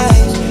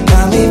eyes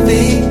got me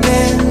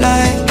feeling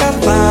like I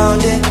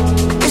found it.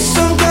 It's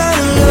some kind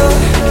of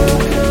love.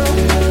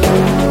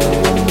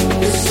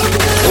 It's some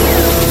kind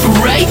of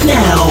love. Right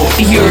now,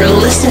 you're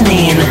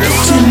listening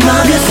to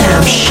Mug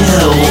FM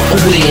Show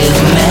with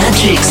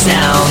Magic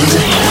Sound.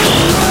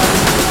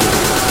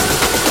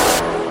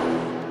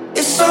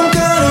 It's some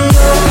kind of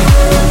love.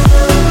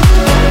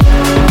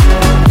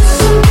 It's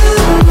some kind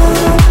of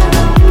love.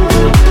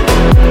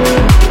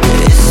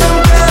 It's some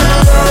kind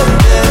of love,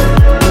 yeah.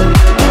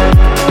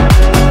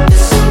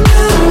 It's some kind of love. It's some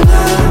kind of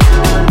love.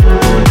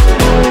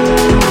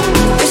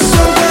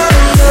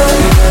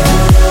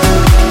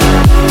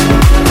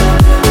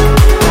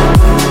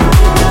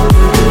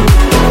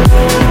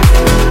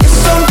 It's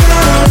some kind of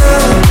love.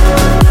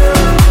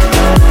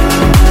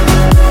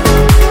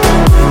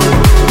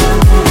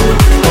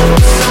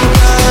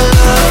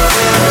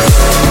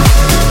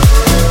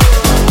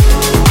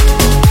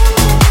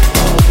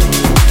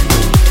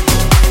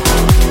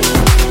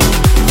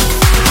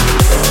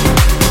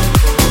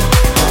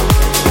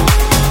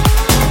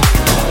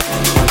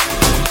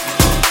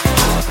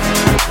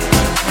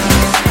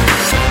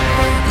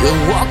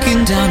 You're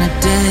walking down a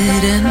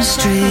dead-end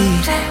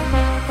street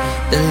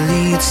that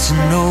leads to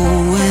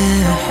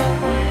nowhere.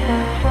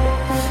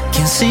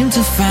 Can't seem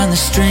to find the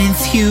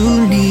strength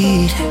you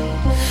need.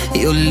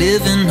 You're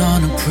living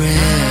on a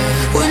prayer.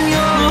 When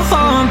your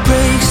heart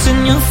breaks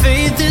and your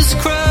faith is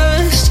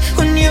crushed,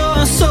 when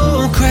your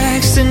soul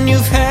cracks and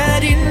you've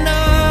had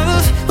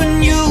enough,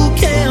 when you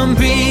can't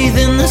breathe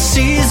and the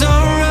seas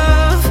are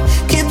rough,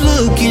 keep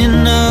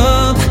looking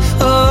up,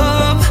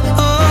 up,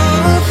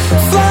 up.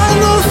 Find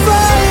the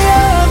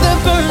fire that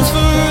burns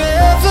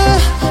forever.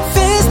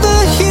 Face the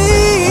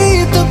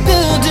heat, the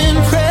building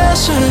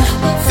pressure.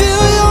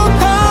 Feel your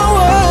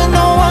power,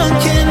 no one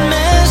can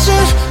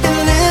measure. It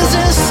lives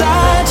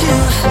inside you,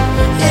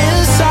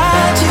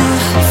 inside you.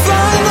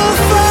 Find the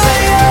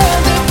fire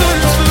that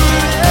burns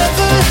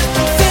forever.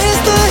 Face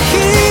the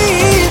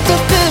heat, the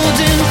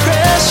building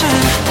pressure.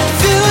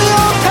 Feel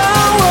your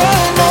power,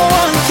 no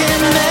one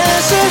can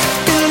measure.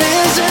 It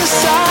lives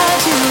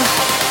inside you,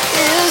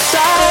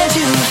 inside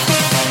you.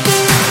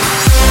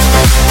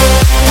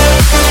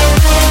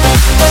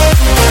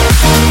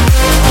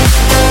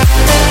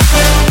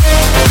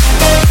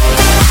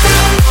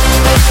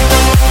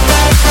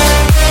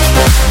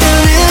 It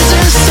lives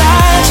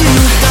inside you,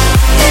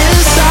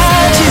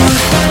 inside you.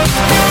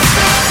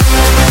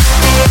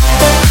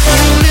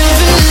 You're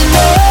living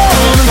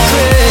on a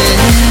prayer.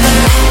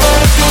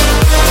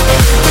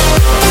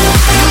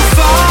 You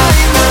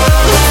find the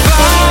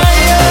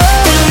fire.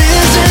 It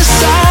lives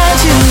inside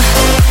you,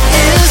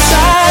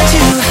 inside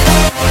you.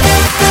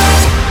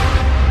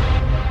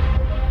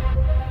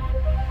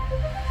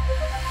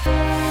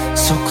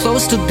 So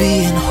close to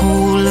being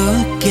whole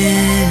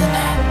again.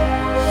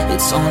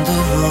 It's on the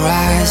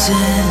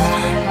horizon.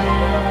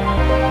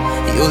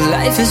 Your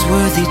life is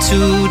worthy to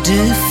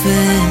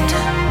defend.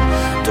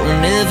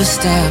 Don't ever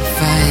stop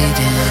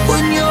fighting.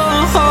 When your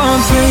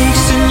heart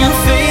breaks and your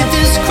faith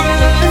is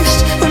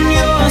crushed, when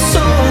your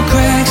soul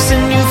cracks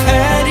and you've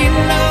had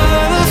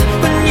enough,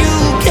 when you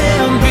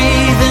can't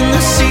breathe and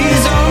the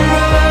seas are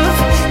rough,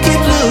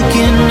 keep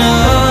looking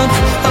up,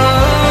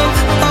 up,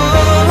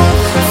 up.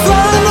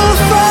 Find the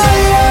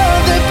fire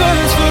that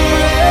burns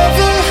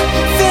forever.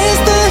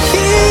 Face the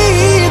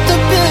heat, the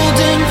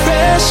building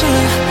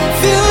pressure.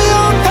 Feel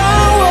your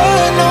power,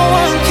 no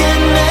one can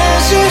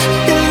measure.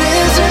 It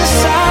lives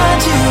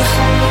inside you,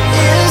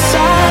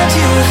 inside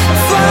you.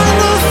 Find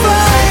the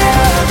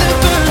fire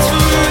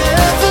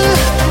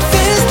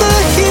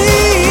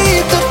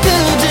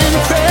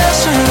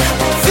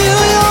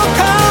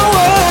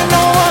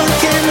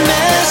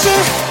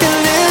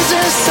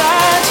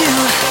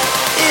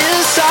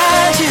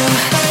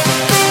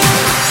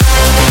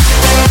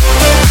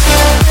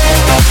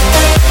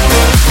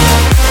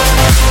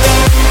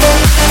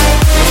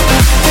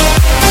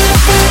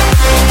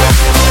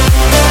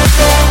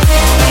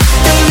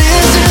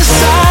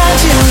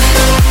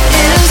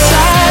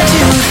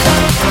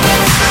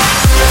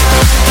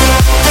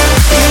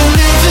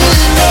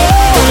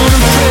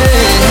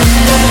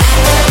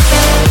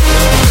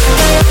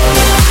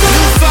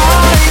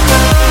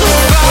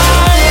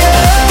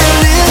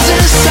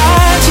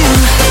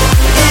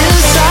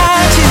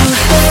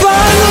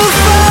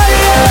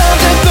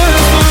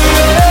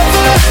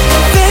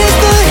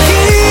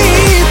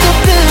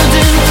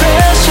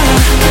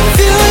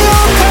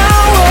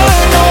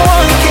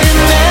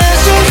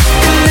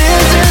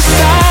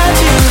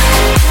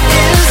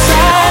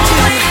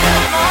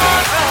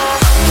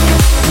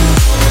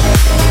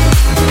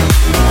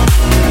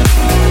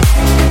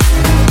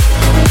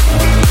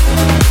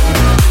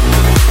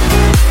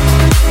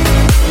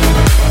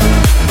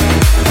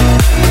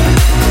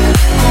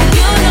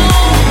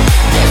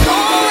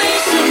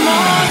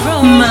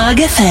Mug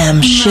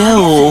FM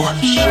Show.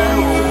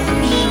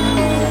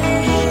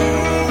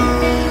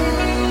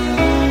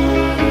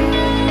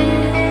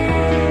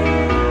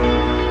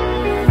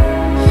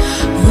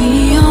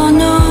 We all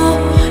know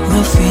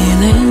the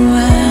feeling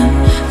when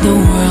the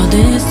world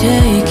is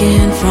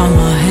taken from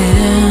our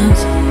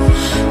hands.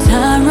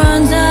 Time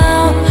runs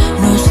out,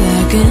 no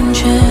second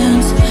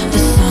chance. The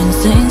sun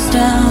sinks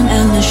down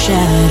and the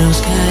shadows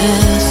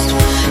cast.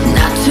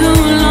 Not too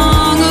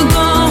long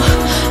ago,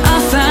 I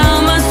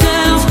found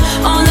myself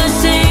on the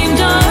same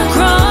dark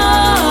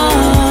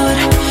road.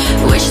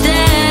 Wish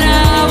that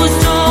I was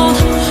told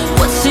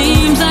what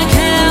seems like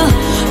hell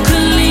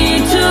could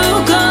lead to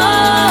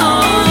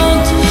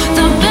gold.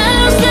 The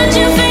battles that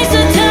you face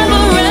are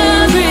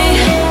temporary.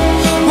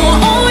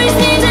 Won't always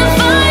need to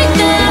fight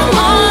them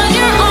on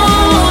your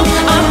own.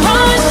 I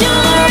promise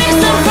you'll erase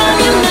them from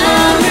your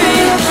memory.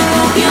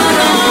 Hope you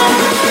know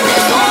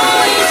there's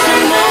always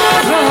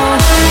tomorrow.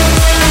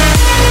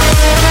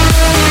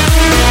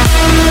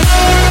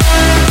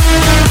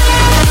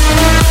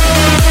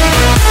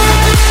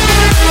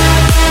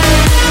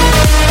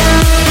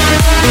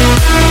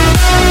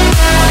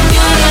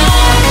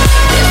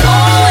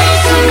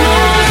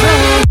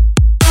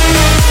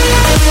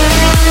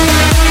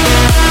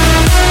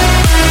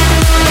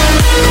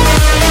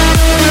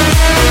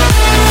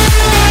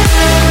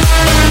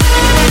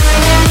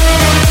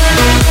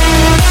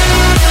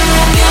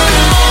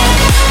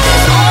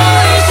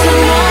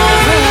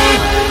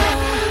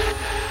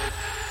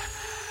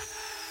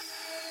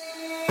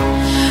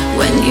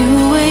 When you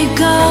wake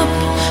up,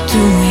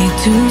 too weak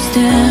to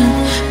stand,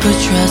 put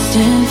trust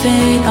and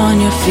faith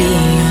on your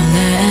feet, you'll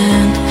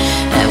land.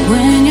 And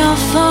when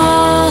you're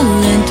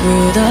falling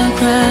through the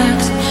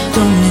cracks,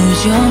 don't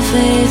lose your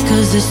faith,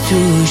 cause this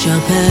too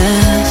shall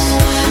pass.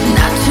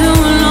 Not too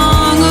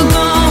long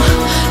ago,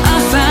 I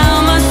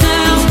found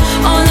myself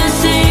on the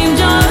same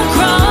dark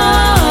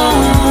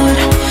road.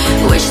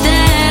 Wish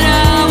that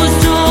I was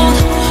told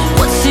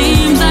what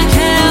seems like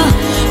hell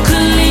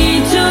could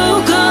lead to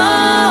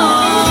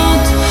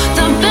gold.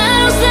 The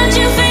battles that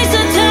you face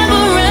are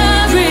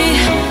temporary.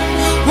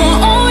 Won't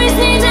always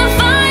need to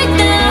fight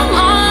them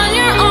on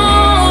your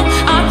own.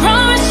 I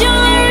promise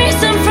you'll erase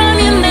them from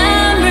your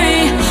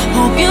memory.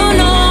 Hope you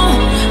know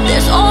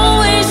there's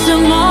always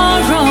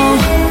tomorrow.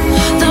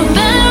 The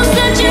battles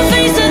that you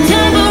face are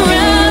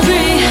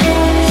temporary.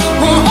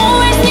 Won't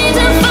always need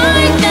to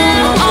fight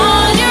them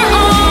on your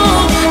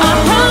own. I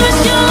promise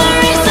you'll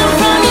erase them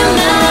from your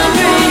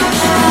memory.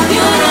 Hope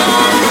you know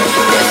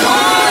there's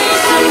always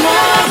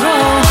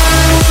tomorrow.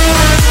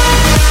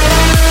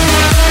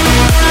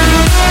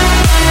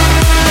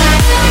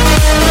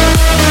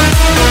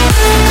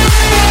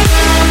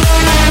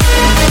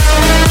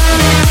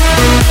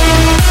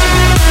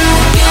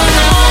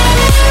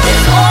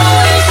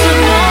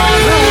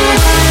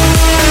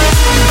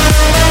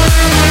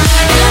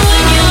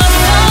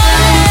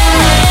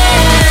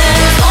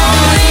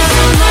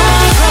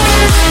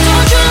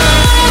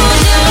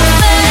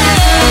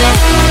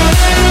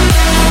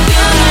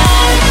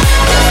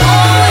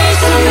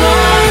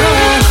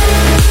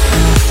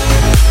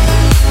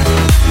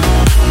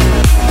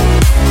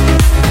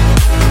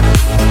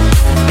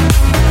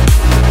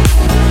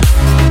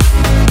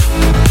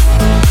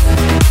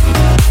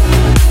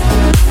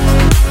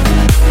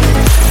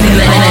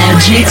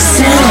 Magic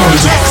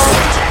Sound.